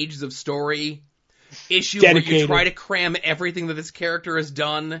 32 pages of story issue dedicated, where you try to cram everything that this character has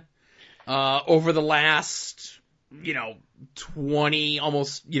done over the last 20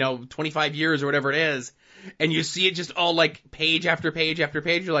 almost 25 years or whatever it is, and you see it just all like page after page after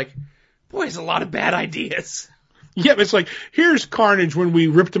page, you're like, boy, there's a lot of bad ideas. Yeah, it's like, here's Carnage when we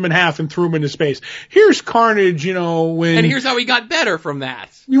ripped him in half and threw him into space. Here's Carnage, when... And here's how he got better from that.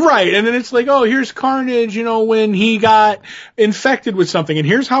 Right, and then it's like, oh, here's Carnage, when he got infected with something, and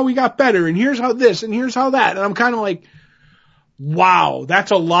here's how he got better, and here's how this, and here's how that. And I'm kind of like, wow,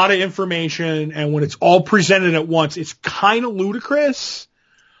 that's a lot of information, and when it's all presented at once, it's kind of ludicrous.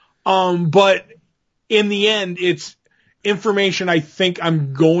 But in the end, it's information I think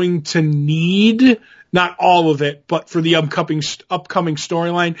I'm going to need, not all of it, but for the upcoming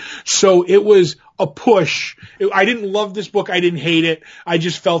storyline. So it was a push. I didn't love this book. I didn't hate it. I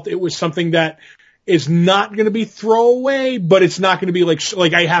just felt it was something that is not going to be throwaway, but it's not going to be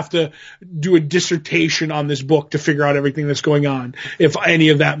like I have to do a dissertation on this book to figure out everything that's going on, if any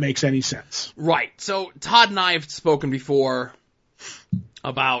of that makes any sense. Right. So Todd and I have spoken before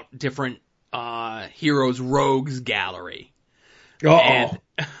about different Heroes Rogues Gallery. Uh-oh.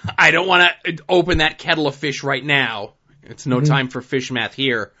 And I don't want to open that kettle of fish right now. It's no time for fish math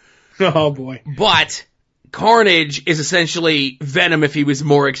here. Oh boy. But Carnage is essentially Venom if he was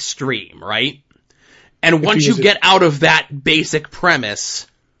more extreme, right? And once you get out of that basic premise,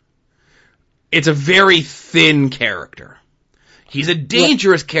 it's a very thin character. He's a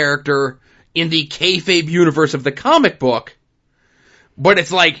dangerous character in the kayfabe universe of the comic book, but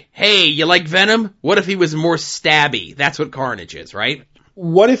it's like, hey, you like Venom? What if he was more stabby? That's what Carnage is, right?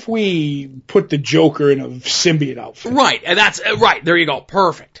 What if we put the Joker in a symbiote outfit? Right, and that's right. There you go,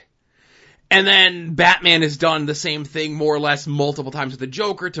 perfect. And then Batman has done the same thing more or less multiple times with the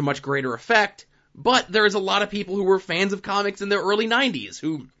Joker to much greater effect. But there's a lot of people who were fans of comics in the early 90s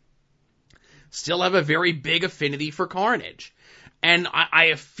who still have a very big affinity for Carnage. And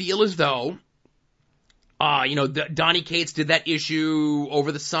I feel as though, Donny Cates did that issue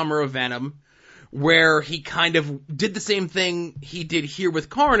over the summer of Venom, where he kind of did the same thing he did here with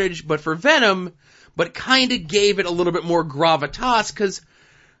Carnage, but for Venom, but kind of gave it a little bit more gravitas, because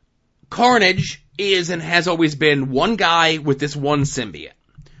Carnage is and has always been one guy with this one symbiote.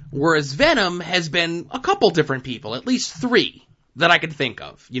 Whereas Venom has been a couple different people, at least 3 that I could think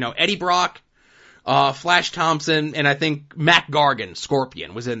of. Eddie Brock, Flash Thompson, and I think Mac Gargan,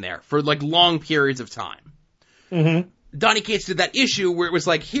 Scorpion, was in there for long periods of time. Mm-hmm. Donny Cates did that issue where it was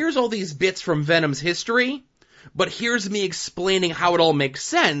like, here's all these bits from Venom's history, but here's me explaining how it all makes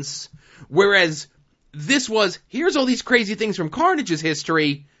sense. Whereas this was, here's all these crazy things from Carnage's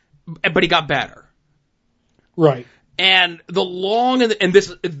history, but he got better. Right. And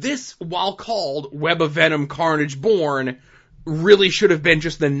this, while called Web of Venom Carnage Born, really should have been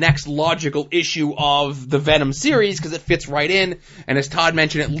just the next logical issue of the Venom series, because it fits right in, and as Todd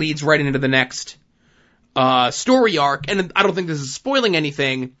mentioned, it leads right into the next story arc. And I don't think this is spoiling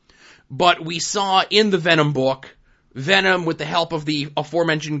anything, but we saw in the Venom book, Venom, with the help of the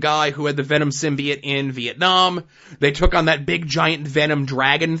aforementioned guy who had the Venom symbiote in Vietnam, they took on that big giant Venom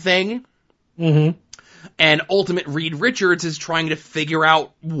dragon thing. Mm-hmm. And Ultimate Reed Richards is trying to figure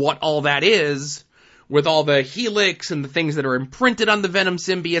out what all that is, with all the helix and the things that are imprinted on the Venom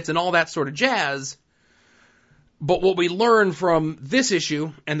symbiotes and all that sort of jazz. But what we learn from this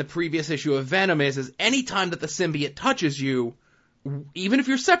issue and the previous issue of Venom is any time that the symbiote touches you, even if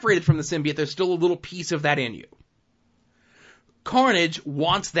you're separated from the symbiote, there's still a little piece of that in you. Carnage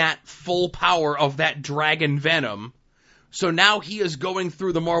wants that full power of that dragon Venom, So now he is going to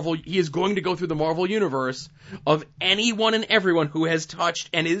go through the Marvel universe of anyone and everyone who has touched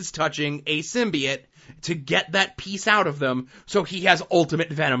and is touching a symbiote to get that piece out of them, so he has ultimate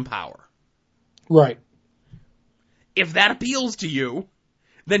Venom power. Right. If that appeals to you,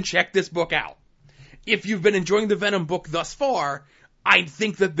 then check this book out. If you've been enjoying the Venom book thus far, I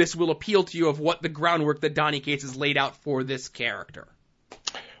think that this will appeal to you of what the groundwork that Donny Cates has laid out for this character.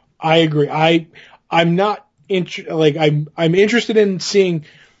 I agree. I'm not I'm interested in seeing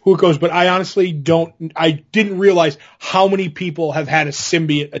who it goes, but I honestly didn't realize how many people have had a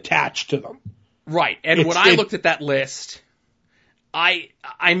symbiote attached to them. Right. And when I looked at that list, I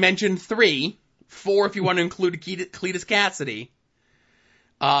mentioned 3, 4 if you want to include Cletus Cassidy,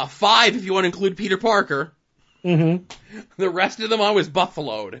 5 if you want to include Peter Parker. Mm-hmm. The rest of them I was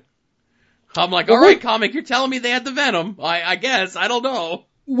buffaloed. I'm like, all right, comic, you're telling me they had the Venom. I guess. I don't know.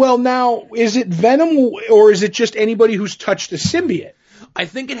 Well, now, is it Venom or is it just anybody who's touched a symbiote? I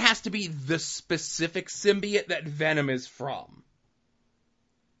think it has to be the specific symbiote that Venom is from.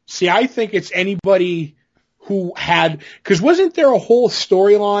 See, I think it's anybody who had, because wasn't there a whole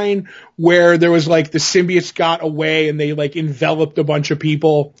storyline where there was like the symbiotes got away and they like enveloped a bunch of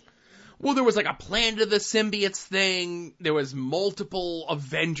people? Well, there was like a Planet of the Symbiotes thing. There was multiple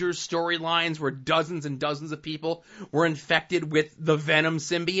Avengers storylines where dozens and dozens of people were infected with the Venom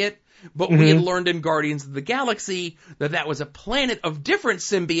symbiote. But we had learned in Guardians of the Galaxy that was a planet of different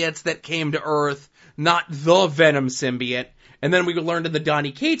symbiotes that came to Earth, not the Venom symbiote. And then we learned in the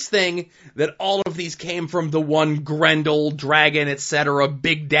Donny Cates thing that all of these came from the one Grendel, Dragon, etc.,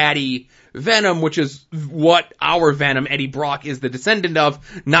 Big Daddy Venom, which is what our Venom, Eddie Brock, is the descendant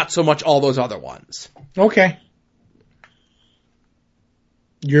of, not so much all those other ones. Okay.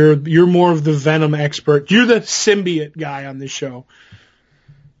 You're more of the Venom expert. You're the symbiote guy on this show.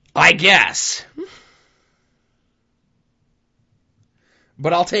 I guess.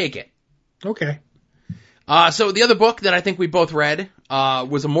 But I'll take it. Okay. So the other book that I think we both read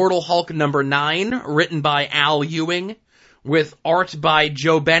was Immortal Hulk number 9, written by Al Ewing, with art by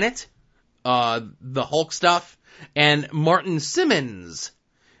Joe Bennett, the Hulk stuff, and Martin Simmons,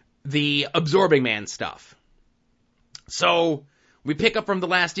 the Absorbing Man stuff. So we pick up from the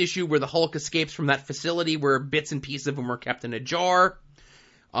last issue where the Hulk escapes from that facility where bits and pieces of him were kept in a jar.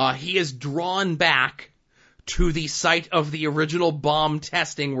 He is drawn back to the site of the original bomb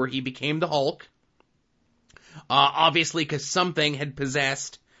testing where he became the Hulk. Obviously, because something had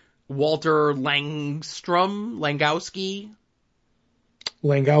possessed Walter Langowski,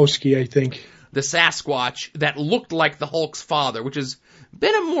 I think. The Sasquatch that looked like the Hulk's father, which has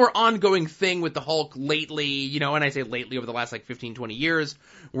been a more ongoing thing with the Hulk lately, and I say lately over the last 15, 20 years,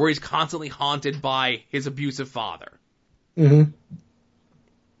 where he's constantly haunted by his abusive father. Mm-hmm.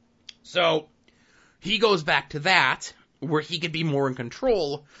 So, he goes back to that, where he can be more in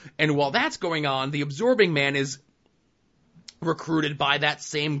control, and while that's going on, the Absorbing Man is recruited by that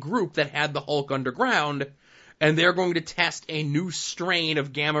same group that had the Hulk underground, and they're going to test a new strain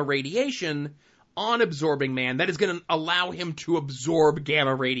of gamma radiation on Absorbing Man that is going to allow him to absorb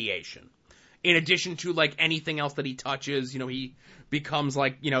gamma radiation. In addition to, anything else that he touches, he becomes,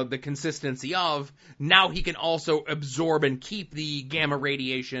 the consistency of, now he can also absorb and keep the gamma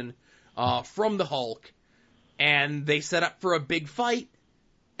radiation from the Hulk. And they set up for a big fight,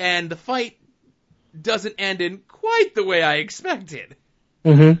 and the fight doesn't end in quite the way I expected.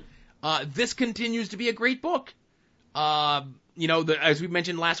 Mm-hmm. This continues to be a great book. As we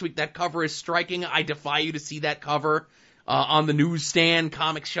mentioned last week, that cover is striking. I defy you to see that cover on the newsstand,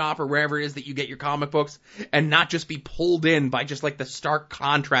 comic shop, or wherever it is that you get your comic books, and not just be pulled in by just the stark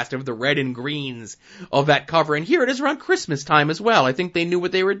contrast of the red and greens of that cover. And here it is around Christmas time as well. I think they knew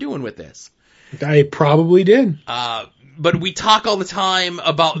what they were doing with this. I probably did. But we talk all the time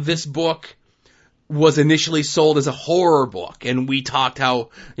about this book was initially sold as a horror book, and we talked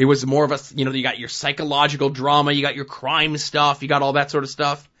how it was more of a, you got your psychological drama, you got your crime stuff, you got all that sort of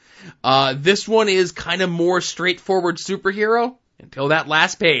stuff. This one is kind of more straightforward superhero until that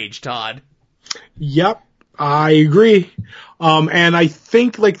last page, Todd. Yep, I agree. And I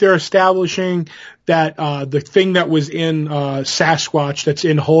think they're establishing that the thing that was in Sasquatch that's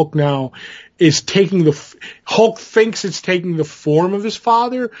in Hulk now is taking Hulk thinks it's taking the form of his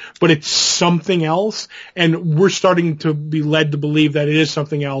father, but it's something else. And we're starting to be led to believe that it is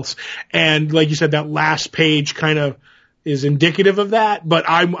something else. And like you said, that last page kind of is indicative of that. But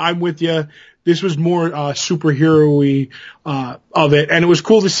I'm with you. This was more superhero-y of it. And it was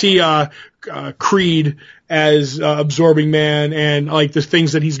cool to see Creed as Absorbing Man and the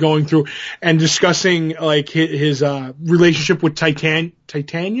things that he's going through and discussing his relationship with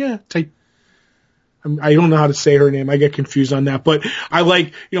Titania. I don't know how to say her name. I get confused on that. But I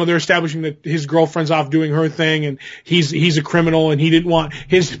like, they're establishing that his girlfriend's off doing her thing and he's a criminal and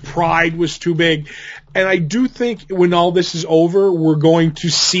his pride was too big. And I do think when all this is over, we're going to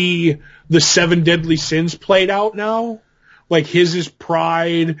see the 7 deadly sins played out now. Like his is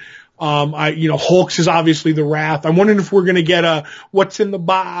pride. Hulk's is obviously the wrath. I'm wondering if we're going to get a what's in the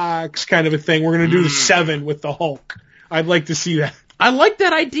box kind of a thing. We're going to do the 7 with the Hulk. I'd like to see that. I like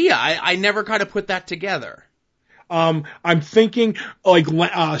that idea. I never kind of put that together. I'm thinking like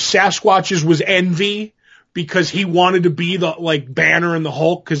Sasquatch's was envy because he wanted to be the like Banner and the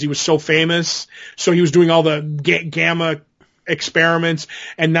Hulk because he was so famous. So he was doing all the gamma experiments,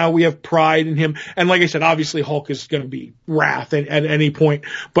 and now we have pride in him. And like I said, obviously Hulk is going to be wrath at any point.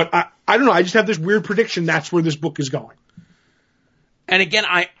 But I don't know. I just have this weird prediction that's where this book is going. And again,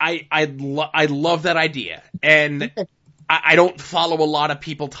 I love that idea. And I don't follow a lot of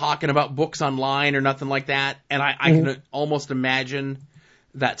people talking about books online or nothing like that, and I can almost imagine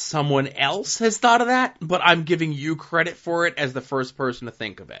that someone else has thought of that, but I'm giving you credit for it as the first person to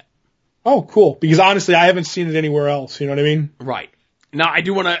think of it. Oh, cool. Because honestly, I haven't seen it anywhere else, you know what I mean? Right. Now, I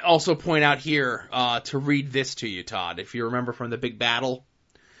do want to also point out here to read this to you, Todd, if you remember from the big battle.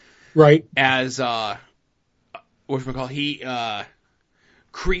 Right. As, Absorbing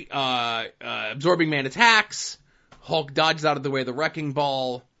Man attacks, Hulk dodges out of the way of the wrecking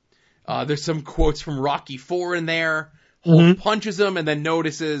ball. There's some quotes from Rocky IV in there. Hulk punches him and then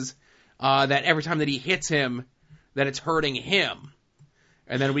notices that every time that he hits him, that it's hurting him.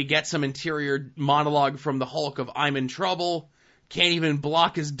 And then we get some interior monologue from the Hulk of I'm in trouble. Can't even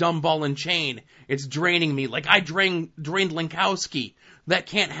block his dumb ball and chain. It's draining me like I drained Linkowski. That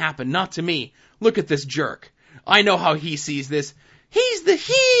can't happen. Not to me. Look at this jerk. I know how he sees this. He's the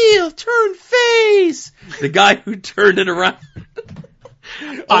heel, turn face. The guy who turned it around.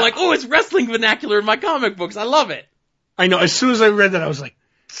 I'm like, it's wrestling vernacular in my comic books. I love it. I know. As soon as I read that, I was like,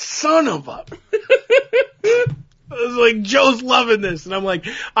 son of a... I was like, Joe's loving this. And I'm like,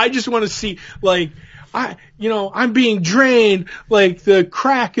 I just want to see, like, I'm being drained, like the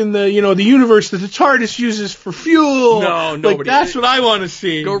crack in the, the universe that the TARDIS uses for fuel. No, nobody. Like, that's what I want to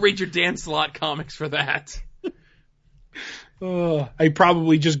see. Go read your Dan Slott comics for that. I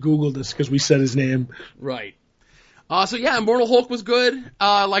probably just Googled this because we said his name. Right. So yeah, Immortal Hulk was good.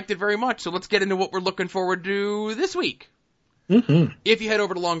 I liked it very much. So let's get into what we're looking forward to this week. Mm-hmm. If you head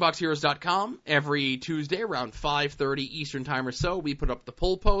over to longboxheroes.com, every Tuesday around 5:30 Eastern Time or so, we put up the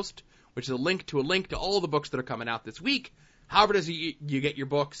pull post, which is a link to all the books that are coming out this week. However does you get your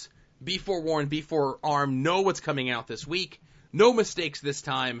books, be forewarned, be forearmed, know what's coming out this week. No mistakes this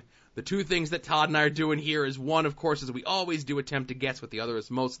time. The two things that Todd and I are doing here is one, of course, as we always do, attempt to guess what the other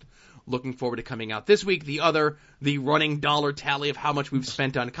is most looking forward to coming out this week. The other, the running dollar tally of how much we've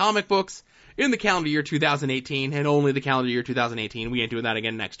spent on comic books in the calendar year 2018, and only the calendar year 2018. We ain't doing that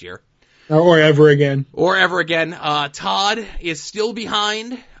again next year. Or ever again. Todd is still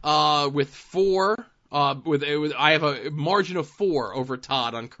behind with 4. I have a margin of 4 over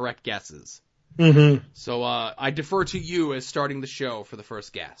Todd on correct guesses. Mm-hmm. So I defer to you as starting the show for the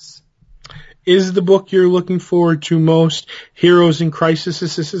first guess. Is the book you're looking forward to most Heroes in Crisis?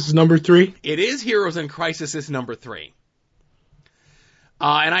 This is number 3? It is Heroes in Crisis is number 3.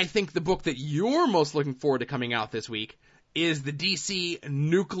 And I think the book that you're most looking forward to coming out this week is the DC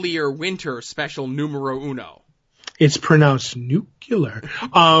Nuclear Winter Special Numero Uno. It's pronounced nuclear.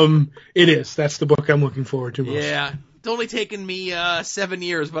 It is. That's the book I'm looking forward to most. Yeah. It's only taken me 7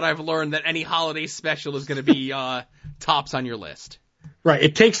 years, but I've learned that any holiday special is going to be tops on your list. Right.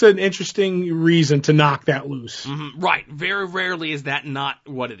 It takes an interesting reason to knock that loose. Mm-hmm. Right. Very rarely is that not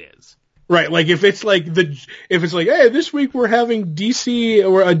what it is. Right. Like if it's like, hey, this week we're having DC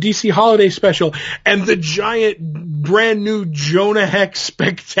or a DC holiday special and the giant brand new Jonah Hex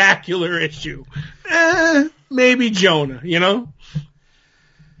spectacular issue. Maybe Jonah, you know?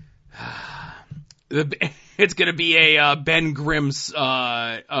 It's going to be a Ben Grimm's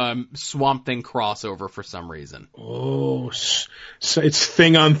Swamp Thing crossover for some reason. Oh, so it's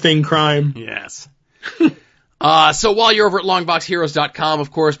thing on thing crime. Yes. So while you're over at longboxheroes.com,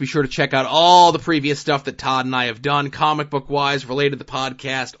 of course, be sure to check out all the previous stuff that Todd and I have done, comic book wise, related to the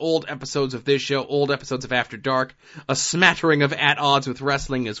podcast, old episodes of this show, old episodes of After Dark, a smattering of At Odds with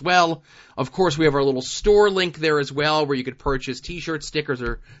Wrestling as well. Of course, we have our little store link there as well, where you could purchase t-shirts, stickers,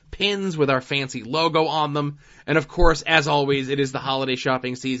 or pins with our fancy logo on them. And of course, as always, it is the holiday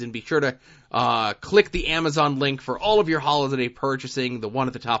shopping season. Be sure to click the Amazon link for all of your holiday purchasing, the one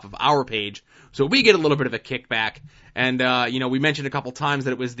at the top of our page, so we get a little bit of a kickback. And, we mentioned a couple times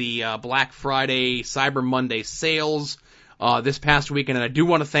that it was the Black Friday, Cyber Monday sales. this past weekend, and I do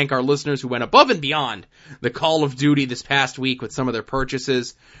want to thank our listeners who went above and beyond the Call of Duty this past week with some of their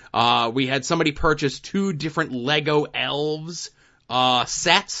purchases. We had somebody purchase 2 different Lego Elves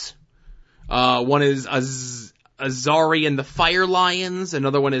sets. One is Azari and the Fire Lions.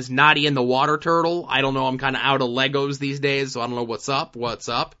 Another one is Nadi and the Water Turtle. I don't know. I'm kind of out of Legos these days, so I don't know what's up.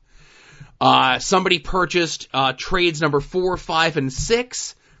 Somebody purchased trades number 4, 5, and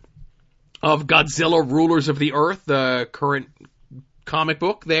 6 of Godzilla Rulers of the Earth, the current comic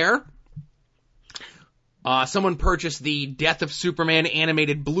book there. Someone purchased the Death of Superman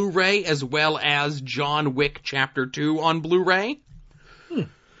animated Blu-ray, as well as John Wick Chapter 2 on Blu-ray.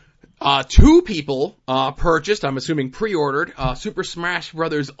 2 people purchased, I'm assuming pre-ordered, Super Smash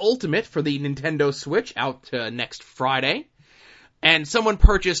Bros. Ultimate for the Nintendo Switch, out next Friday. And someone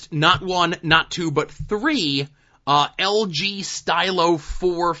purchased not 1, not 2, but 3 LG Stylo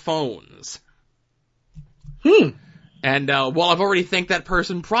 4 phones. And while I've already thanked that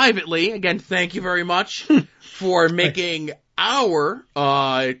person privately, again, thank you very much for making our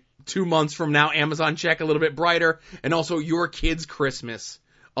 2 months from now Amazon check a little bit brighter, and also your kids' Christmas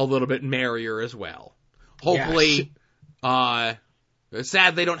a little bit merrier as well. Hopefully,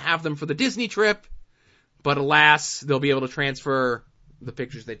 sad they don't have them for the Disney trip, but alas, they'll be able to transfer the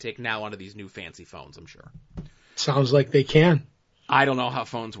pictures they take now onto these new fancy phones, I'm sure. Sounds like they can. I don't know how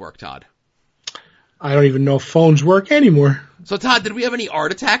phones work, Todd. I don't even know if phones work anymore. So, Todd, did we have any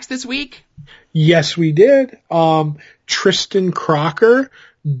art attacks this week? Yes, we did. Tristan Crocker,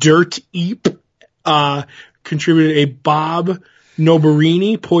 Dirt Eep, contributed a Bob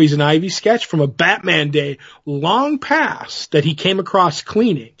Nobarini Poison Ivy sketch from a Batman day long past that he came across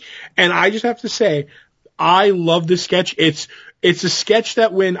cleaning. And I just have to say, I love this sketch. It's a sketch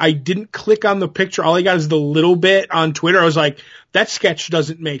that when I didn't click on the picture, all I got is the little bit on Twitter. I was like, that sketch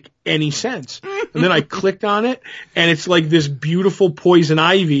doesn't make any sense. And then I clicked on it, and it's like this beautiful Poison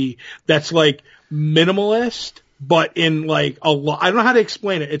Ivy that's like minimalist, but in like a lot. I don't know how to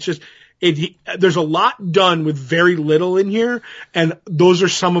explain it. It's just, there's a lot done with very little in here, and those are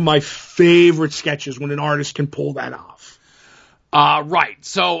some of my favorite sketches when an artist can pull that off. Right.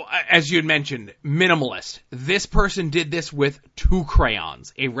 So, as you had mentioned, minimalist. This person did this with 2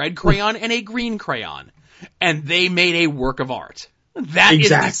 crayons, a red crayon and a green crayon, and they made a work of art. That is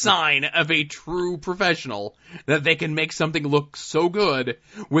the sign of a true professional, that they can make something look so good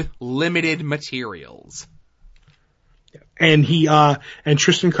with limited materials. And and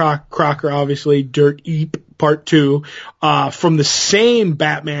Tristan Crocker, obviously, Dirt Eep Part 2, from the same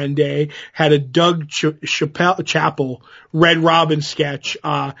Batman day, had a Doug Chappell Red Robin sketch,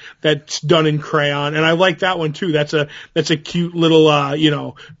 that's done in crayon. And I like that one too. That's a cute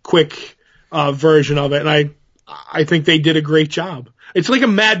little, quick, version of it. And I think they did a great job. It's like a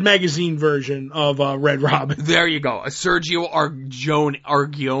Mad Magazine version of Red Robin. There you go. Sergio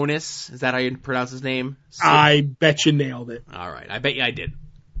Argionis. Is that how you pronounce his name? I bet you nailed it. All right. I bet you I did.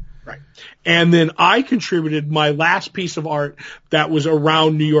 Right. And then I contributed my last piece of art that was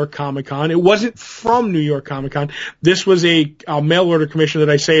around New York Comic Con. It wasn't from New York Comic Con. This was a mail order commission that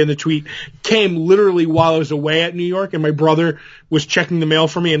I say in the tweet came literally while I was away at New York, and my brother was checking the mail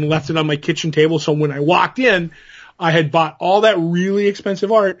for me and left it on my kitchen table. So when I walked in, I had bought all that really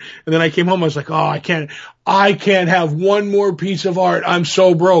expensive art, and then I came home, I was like, oh, I can't have one more piece of art. I'm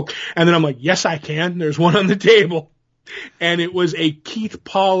so broke. And then I'm like, yes, I can. There's one on the table. And it was a Keith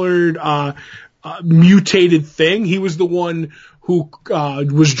Pollard, mutated Thing. He was the one who,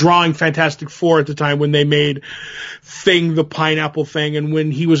 was drawing Fantastic Four at the time when they made Thing the Pineapple Thing. And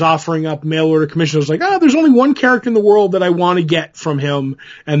when he was offering up mail order commission, I was like, there's only one character in the world that I want to get from him.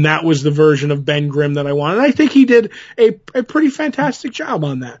 And that was the version of Ben Grimm that I wanted. And I think he did a pretty fantastic job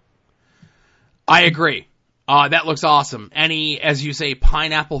on that. I agree. That looks awesome. Any, as you say,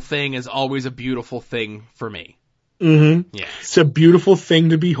 Pineapple Thing is always a beautiful thing for me. Mm-hmm. Yes. It's a beautiful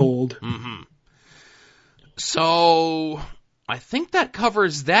thing to behold. Mm-hmm. So, I think that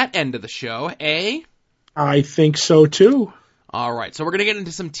covers that end of the show, eh? I think so, too. All right, so we're going to get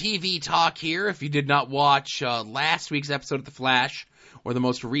into some TV talk here. If you did not watch last week's episode of The Flash, or the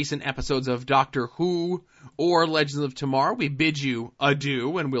most recent episodes of Doctor Who, or Legends of Tomorrow, we bid you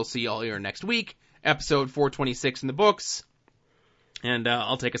adieu, and we'll see you all here next week. Episode 426 in the books. And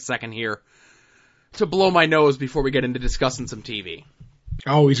I'll take a second here to blow my nose before we get into discussing some TV.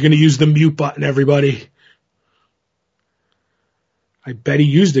 Oh, he's going to use the mute button, everybody. I bet he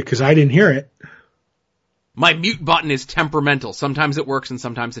used it because I didn't hear it. My mute button is temperamental. Sometimes it works and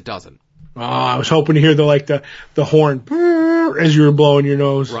sometimes it doesn't. Oh, I was hoping to hear the horn as you were blowing your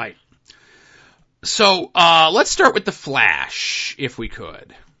nose. Right. So, let's start with The Flash, if we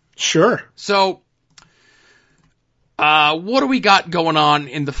could. Sure. So, What do we got going on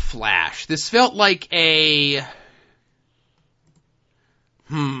in The Flash? This felt like a...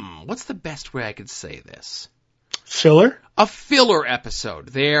 what's the best way I could say this? Filler? A filler episode.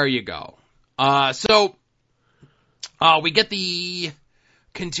 There you go. So we get the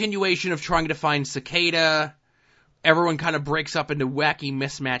continuation of trying to find Cicada. Everyone kind of breaks up into wacky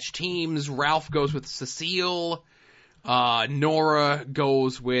mismatched teams. Ralph goes with Cecile. Nora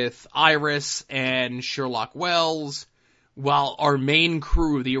goes with Iris and Sherlock Wells. While our main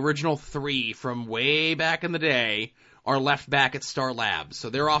crew, the original 3 from way back in the day, are left back at Star Labs. So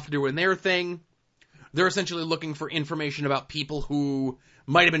they're off doing their thing. They're essentially looking for information about people who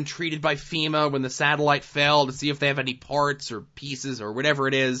might have been treated by FEMA when the satellite fell to see if they have any parts or pieces or whatever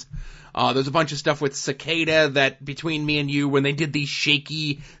it is. There's a bunch of stuff with Cicada that, between me and you, when they did the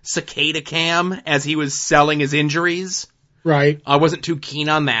shaky Cicada cam as he was selling his injuries, Right. I wasn't too keen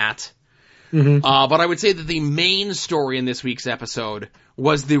on that. Mm-hmm. But I would say that the main story in this week's episode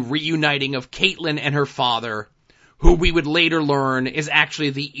was the reuniting of Caitlin and her father, who we would later learn is actually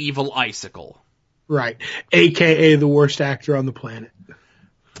the evil Icicle. Right. AKA the worst actor on the planet.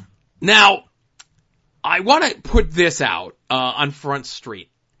 Now, I want to put this out on Front Street.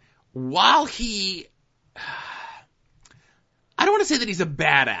 While he... I don't want to say that he's a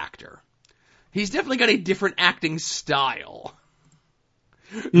bad actor. He's definitely got a different acting style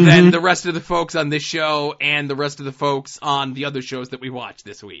than the rest of the folks on this show and the rest of the folks on the other shows that we watched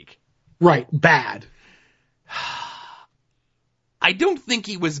this week. Right. Bad. I don't think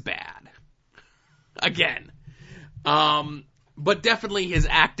he was bad. Again. But definitely his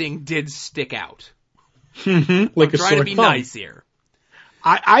acting did stick out. Like I'm a trying to sore be thumb. nice here.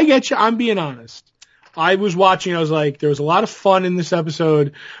 I get you. I'm being honest. I was watching. I was like, there was a lot of fun in this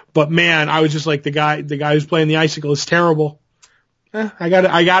episode, but man, I was just like, the guy who's playing the Icicle is terrible. I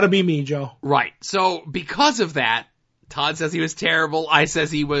gotta be me, Joe. Right. So because of that, Todd says he was terrible. I says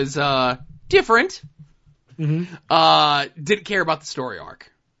he was different. Mm-hmm. Didn't care about the story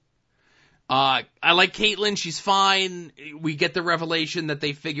arc. I like Caitlin. She's fine. We get the revelation that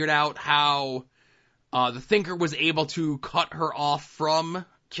they figured out how the Thinker was able to cut her off from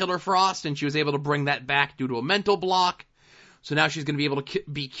Killer Frost, and she was able to bring that back due to a mental block. So now she's going to be able to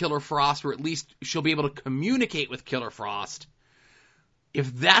be Killer Frost, or at least she'll be able to communicate with Killer Frost.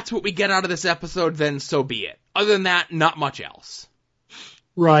 If that's what we get out of this episode, then so be it. Other than that, not much else.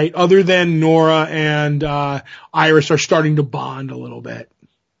 Right. Other than Nora and Iris are starting to bond a little bit.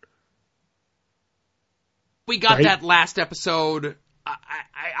 We got Right. that last episode.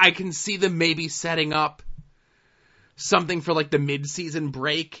 I can see them maybe setting up something for like the mid-season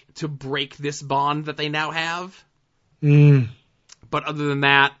break to break this bond that they now have. But other than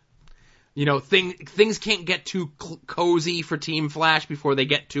that, you know, things can't get too cozy for Team Flash before they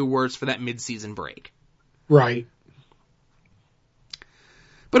get too worse for that mid-season break. Right.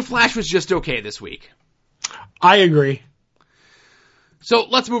 But Flash was just okay this week. I agree. So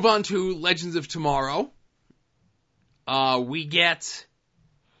let's move on to Legends of Tomorrow. We get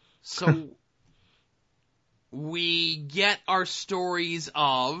our stories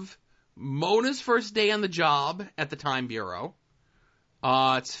of Mona's first day on the job at the Time Bureau.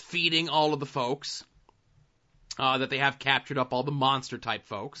 It's feeding all of the folks that they have captured up, all the monster-type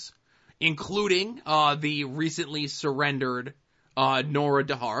folks, including the recently surrendered Nora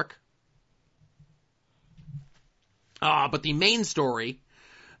DeHark. But the main story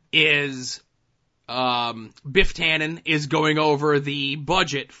is Biff Tannen is going over the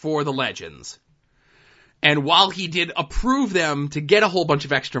budget for the Legends. And while he did approve them to get a whole bunch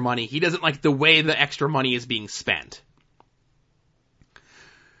of extra money, he doesn't like the way the extra money is being spent.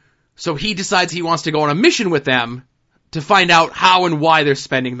 So he decides he wants to go on a mission with them to find out how and why they're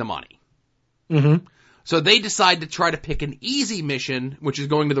spending the money. Mm-hmm. So they decide to try to pick an easy mission, which is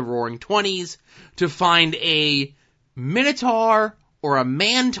going to the Roaring Twenties, to find a Minotaur or a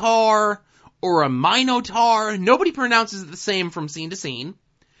Mantar or a Minotaur. Nobody pronounces it the same from scene to scene.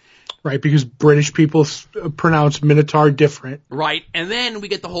 Right, because British people pronounce Minotaur different. Right, and then we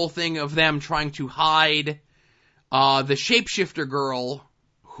get the whole thing of them trying to hide the shapeshifter girl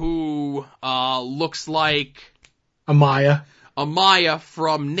who looks like Amaya. Amaya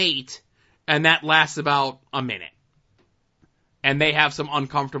from Nate, and that lasts about a minute. And they have some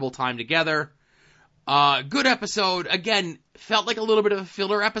uncomfortable time together. Good episode. Again, felt like a little bit of a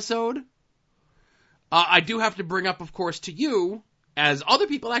filler episode. I do have to bring up, of course, to you, as other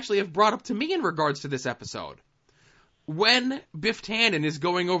people actually have brought up to me in regards to this episode. When Biff Tannen is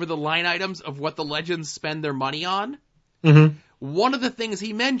going over the line items of what the Legends spend their money on, one of the things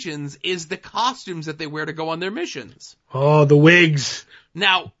he mentions is the costumes that they wear to go on their missions. Oh, the wigs.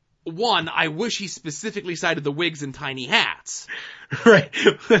 Now, one, I wish he specifically cited the wigs and tiny hats. Right.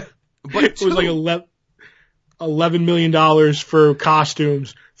 But it was like $11 million for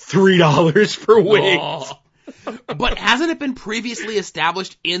costumes, $3 for wigs. Oh. But hasn't it been previously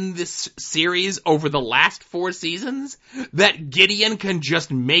established in this series over the last 4 seasons that Gideon can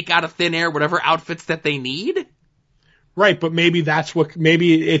just make out of thin air whatever outfits that they need? Right, but maybe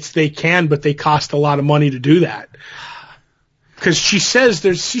they can, but they cost a lot of money to do that. Because she says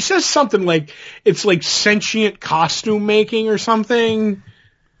something like, it's like sentient costume making or something.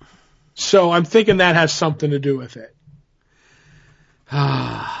 So I'm thinking that has something to do with it.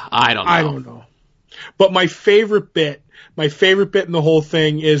 I don't know. But my favorite bit in the whole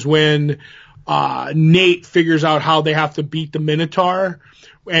thing is when Nate figures out how they have to beat the Minotaur,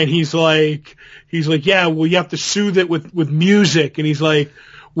 and he's like, yeah, well, you have to soothe it with music, and he's like,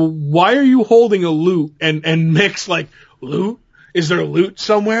 well, why are you holding a lute? And Mick's like, lute? Is there a lute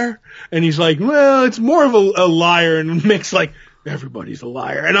somewhere? And he's like, well, it's more of a lyre, and Mick's like, everybody's a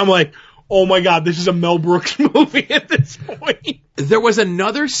liar, and I'm like, oh my God, this is a Mel Brooks movie at this point. There was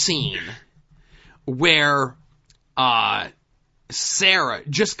another scene where Sarah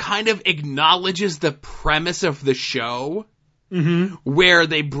just kind of acknowledges the premise of the show, where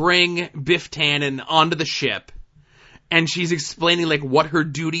they bring Biff Tannen onto the ship, and she's explaining like what her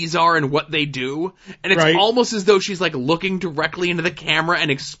duties are and what they do, and it's almost as though she's like looking directly into the camera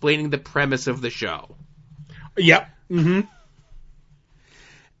and explaining the premise of the show. Yep. Mm-hmm.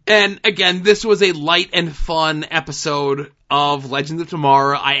 And again, this was a light and fun episode of Legends of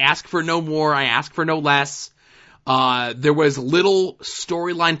Tomorrow. I ask for no more. I ask for no less. There was little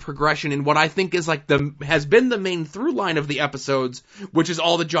storyline progression in what I think is like has been the main through line of the episodes, which is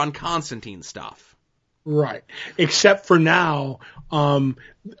all the John Constantine stuff. Right. Except for now,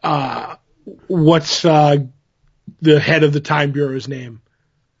 what's the head of the Time Bureau's name?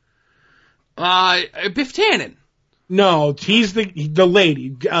 Biff Tannen. No, he's the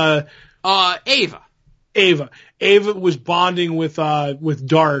lady. Ava. Ava was bonding with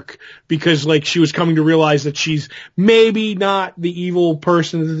Dark because like she was coming to realize that she's maybe not the evil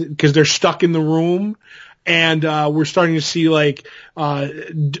person because they're stuck in the room, and we're starting to see like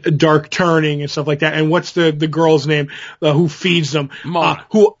Dark turning and stuff like that. And what's the girl's name who feeds them? Mona.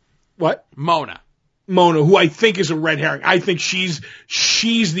 Mona, who I think is a red herring. I think she's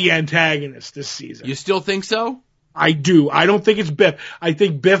the antagonist this season. You still think so? I do. I don't think it's Biff. I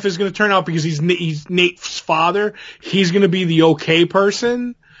think Biff is going to turn out because he's Nate's father. He's going to be the okay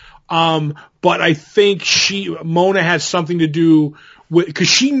person. But I think Mona has something to do with, because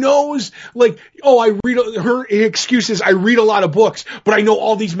she knows, like, her excuse is I read a lot of books, but I know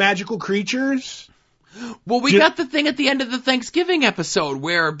all these magical creatures. Well, we got the thing at the end of the Thanksgiving episode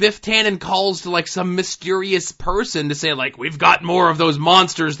where Biff Tannen calls to like some mysterious person to say like, we've got more of those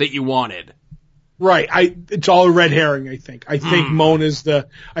monsters that you wanted. Right. It's all a red herring, I think. I think Mona's the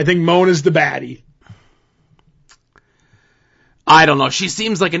baddie. I don't know. She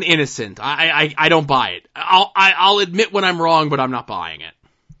seems like an innocent. I don't buy it. I'll admit when I'm wrong, but I'm not buying it.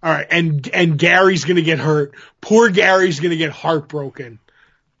 All right. And Gary's gonna get hurt. Poor Gary's gonna get heartbroken.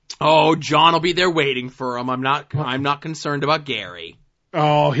 Oh, John will be there waiting for him. I'm not concerned about Gary.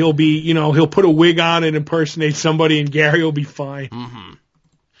 Oh, he'll put a wig on and impersonate somebody and Gary will be fine. Mm-hmm.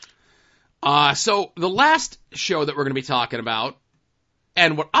 So the last show that we're going to be talking about,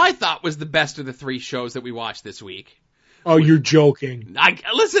 and what I thought was the best of the 3 shows that we watched this week. Oh, you're joking.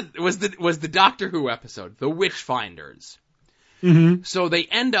 Listen, was the Doctor Who episode, The Witchfinders. Mm-hmm. So they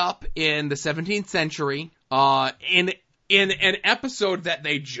end up in the 17th century, in an episode that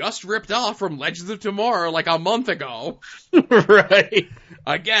they just ripped off from Legends of Tomorrow like a month ago. Right.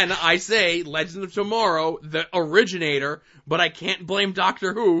 Again, I say Legends of Tomorrow, the originator, but I can't blame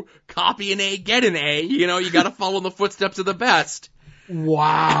Doctor Who. Copy an A, get an A. You know, you gotta follow in the footsteps of the best.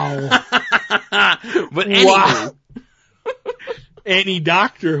 Wow. But anywho. Any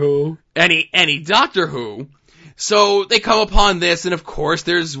Doctor Who. Any Doctor Who. So they come upon this, and of course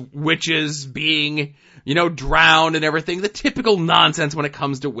there's witches being, drowned and everything. The typical nonsense when it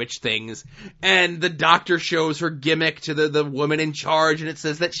comes to witch things. And the Doctor shows her gimmick to the woman in charge, and it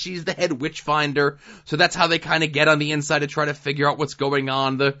says that she's the head witch finder. So that's how they kind of get on the inside to try to figure out what's going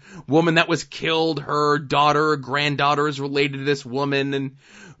on. The woman that was killed, her daughter or granddaughter is related to this woman, and,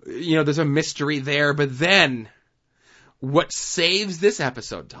 there's a mystery there. But then, what saves this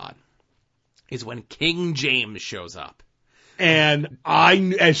episode, Todd, is when King James shows up. And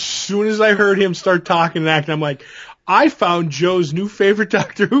as soon as I heard him start talking and acting, I'm like, I found Joe's new favorite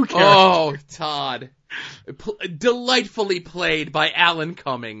Doctor Who character. Oh, Todd. Delightfully played by Alan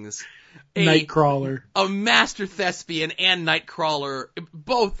Cummings. Nightcrawler. A master thespian and Nightcrawler,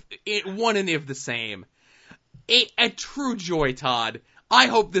 both one and of the same. A true joy, Todd. I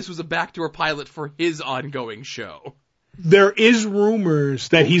hope this was a backdoor pilot for his ongoing show. There is rumors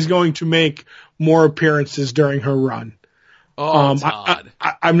that he's going to make more appearances during her run. Oh, Todd.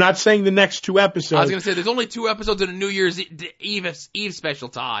 I'm not saying the next 2 episodes. I was going to say, there's only 2 episodes in a New Year's Eve special,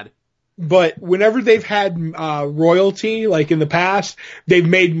 Todd. But whenever they've had royalty, like in the past, they've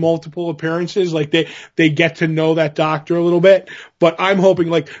made multiple appearances. Like they get to know that Doctor a little bit. But I'm hoping,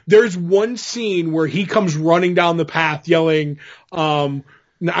 like, there's one scene where he comes running down the path yelling, I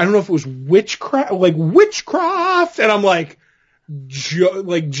don't know if it was witchcraft, and I'm like,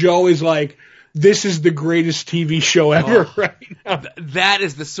 Joe is like, this is the greatest TV show ever right now. That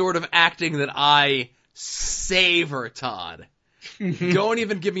is the sort of acting that I savor, Todd. Don't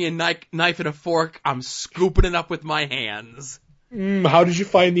even give me a knife and a fork. I'm scooping it up with my hands. How did you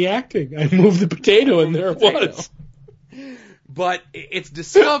find the acting? I moved the potato and there it was. But it's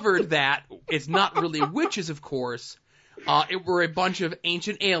discovered that it's not really witches, of course. It were a bunch of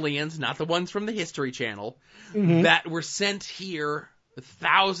ancient aliens, not the ones from the History Channel, that were sent here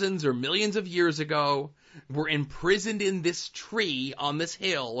thousands or millions of years ago, were imprisoned in this tree on this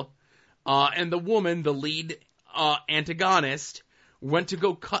hill, and the woman, the lead antagonist, went to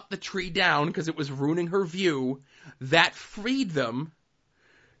go cut the tree down because it was ruining her view. That freed them,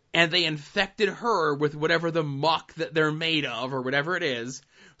 and they infected her with whatever the muck that they're made of, or whatever it is.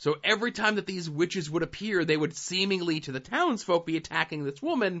 So every time that these witches would appear, they would seemingly, to the townsfolk, be attacking this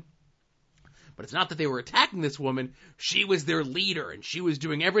woman. But it's not that they were attacking this woman. She was their leader, and she was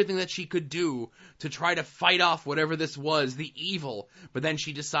doing everything that she could do to try to fight off whatever this was, the evil. But then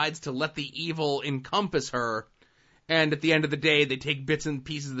she decides to let the evil encompass her. And at the end of the day, they take bits and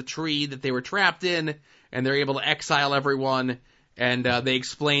pieces of the tree that they were trapped in, and they're able to exile everyone. And they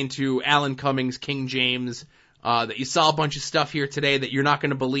explain to Alan Cummings, King James, that you saw a bunch of stuff here today that you're not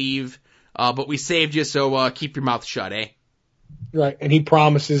going to believe, but we saved you, so keep your mouth shut, eh? Right, and he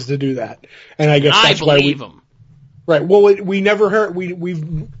promises to do that. And I guess that's why believe him. Right, well, we never heard,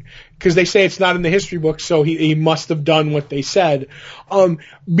 we've, because they say it's not in the history book, so he must have done what they said.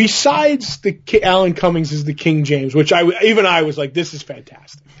 Besides Alan Cummings is the King James, which I was like, this is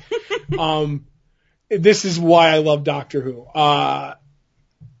fantastic. This is why I love Doctor Who. I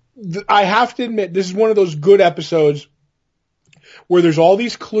have to admit, this is one of those good episodes where there's all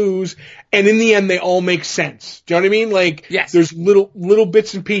these clues, and in the end, they all make sense. Do you know what I mean? Like, yes. There's little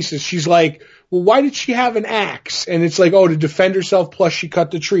bits and pieces. She's like, well, why did she have an axe? And it's like, oh, to defend herself, plus she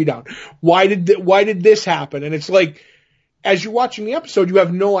cut the tree down. Why did this happen? And it's like, as you're watching the episode, you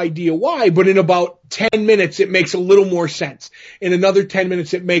have no idea why, but in about 10 minutes, it makes a little more sense. In another 10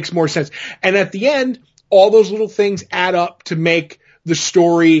 minutes, it makes more sense. And at the end, all those little things add up to make the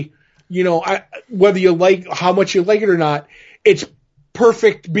story, whether you like, how much you like it or not, it's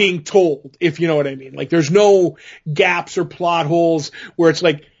perfect being told, if you know what I mean. Like, there's no gaps or plot holes where it's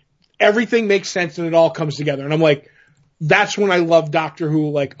like everything makes sense and it all comes together. And I'm like, that's when I love Doctor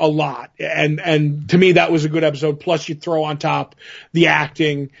Who, like, a lot. And to me, that was a good episode. Plus, you throw on top the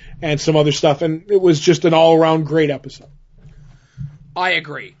acting and some other stuff. And it was just an all-around great episode. I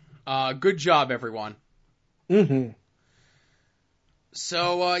agree. Good job, everyone. Mm-hmm.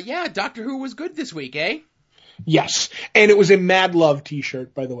 So, Doctor Who was good this week, eh? Yes. And it was a Mad Love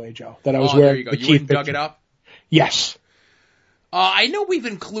t-shirt, by the way, Joe, that I was wearing. There you go. You went and dug it up? Yes. I know we've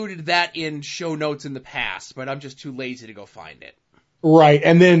included that in show notes in the past, but I'm just too lazy to go find it. Right.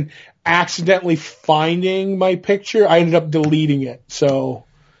 And then accidentally finding my picture, I ended up deleting it. So,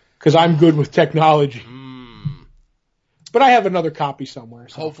 because I'm good with technology. But I have another copy somewhere.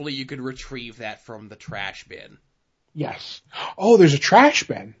 So. Hopefully you could retrieve that from the trash bin. Yes. Oh, there's a trash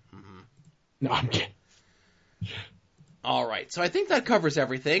bin. Mm-hmm. No, I'm kidding. All right. So I think that covers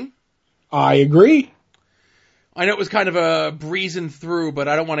everything. I agree. I know it was kind of a breezing through, but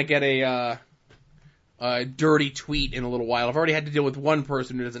I don't want to get a dirty tweet in a little while. I've already had to deal with one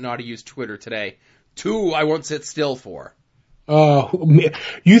person who doesn't know how to use Twitter today. 2 I won't sit still for.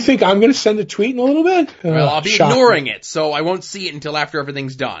 You think I'm going to send a tweet in a little bit? Well, I'll be ignoring it, so I won't see it until after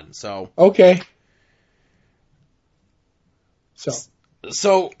everything's done. So okay.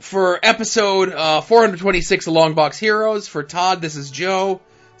 So for episode 426 of Longbox Heroes, for Todd, this is Joe,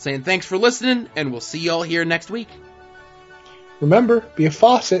 saying thanks for listening, and we'll see y'all here next week. Remember, be a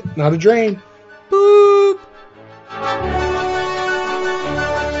faucet, not a drain. Boop!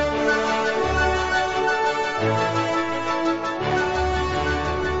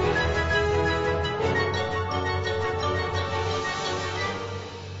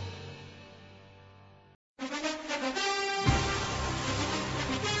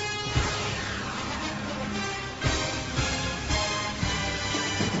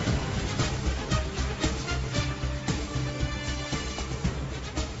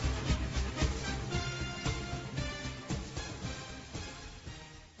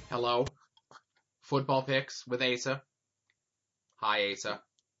 Hello. Football picks with Asa. Hi, Asa.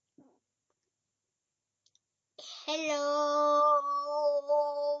 Hello.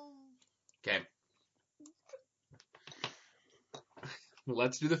 Okay.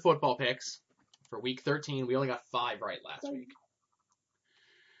 Let's do the football picks for week 13. We only got 5 right last week.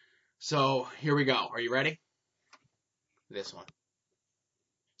 So here we go. Are you ready? This one.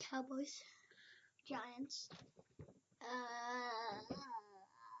 Cowboys. Giants.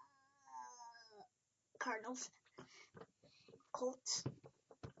 Cardinals. Colts.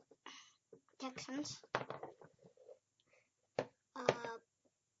 Texans.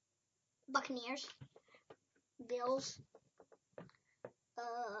 Buccaneers. Bills.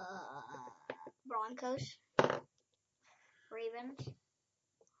 Broncos. Ravens.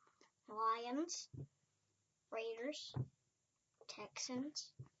 Lions. Raiders. Texans.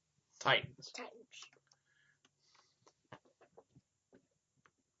 Titans.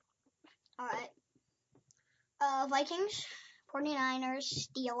 Alright. Vikings. 49ers.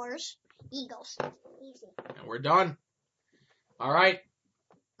 Steelers. Eagles. Easy. And we're done. All right.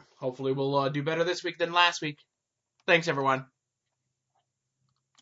 Hopefully we'll do better this week than last week. Thanks, everyone.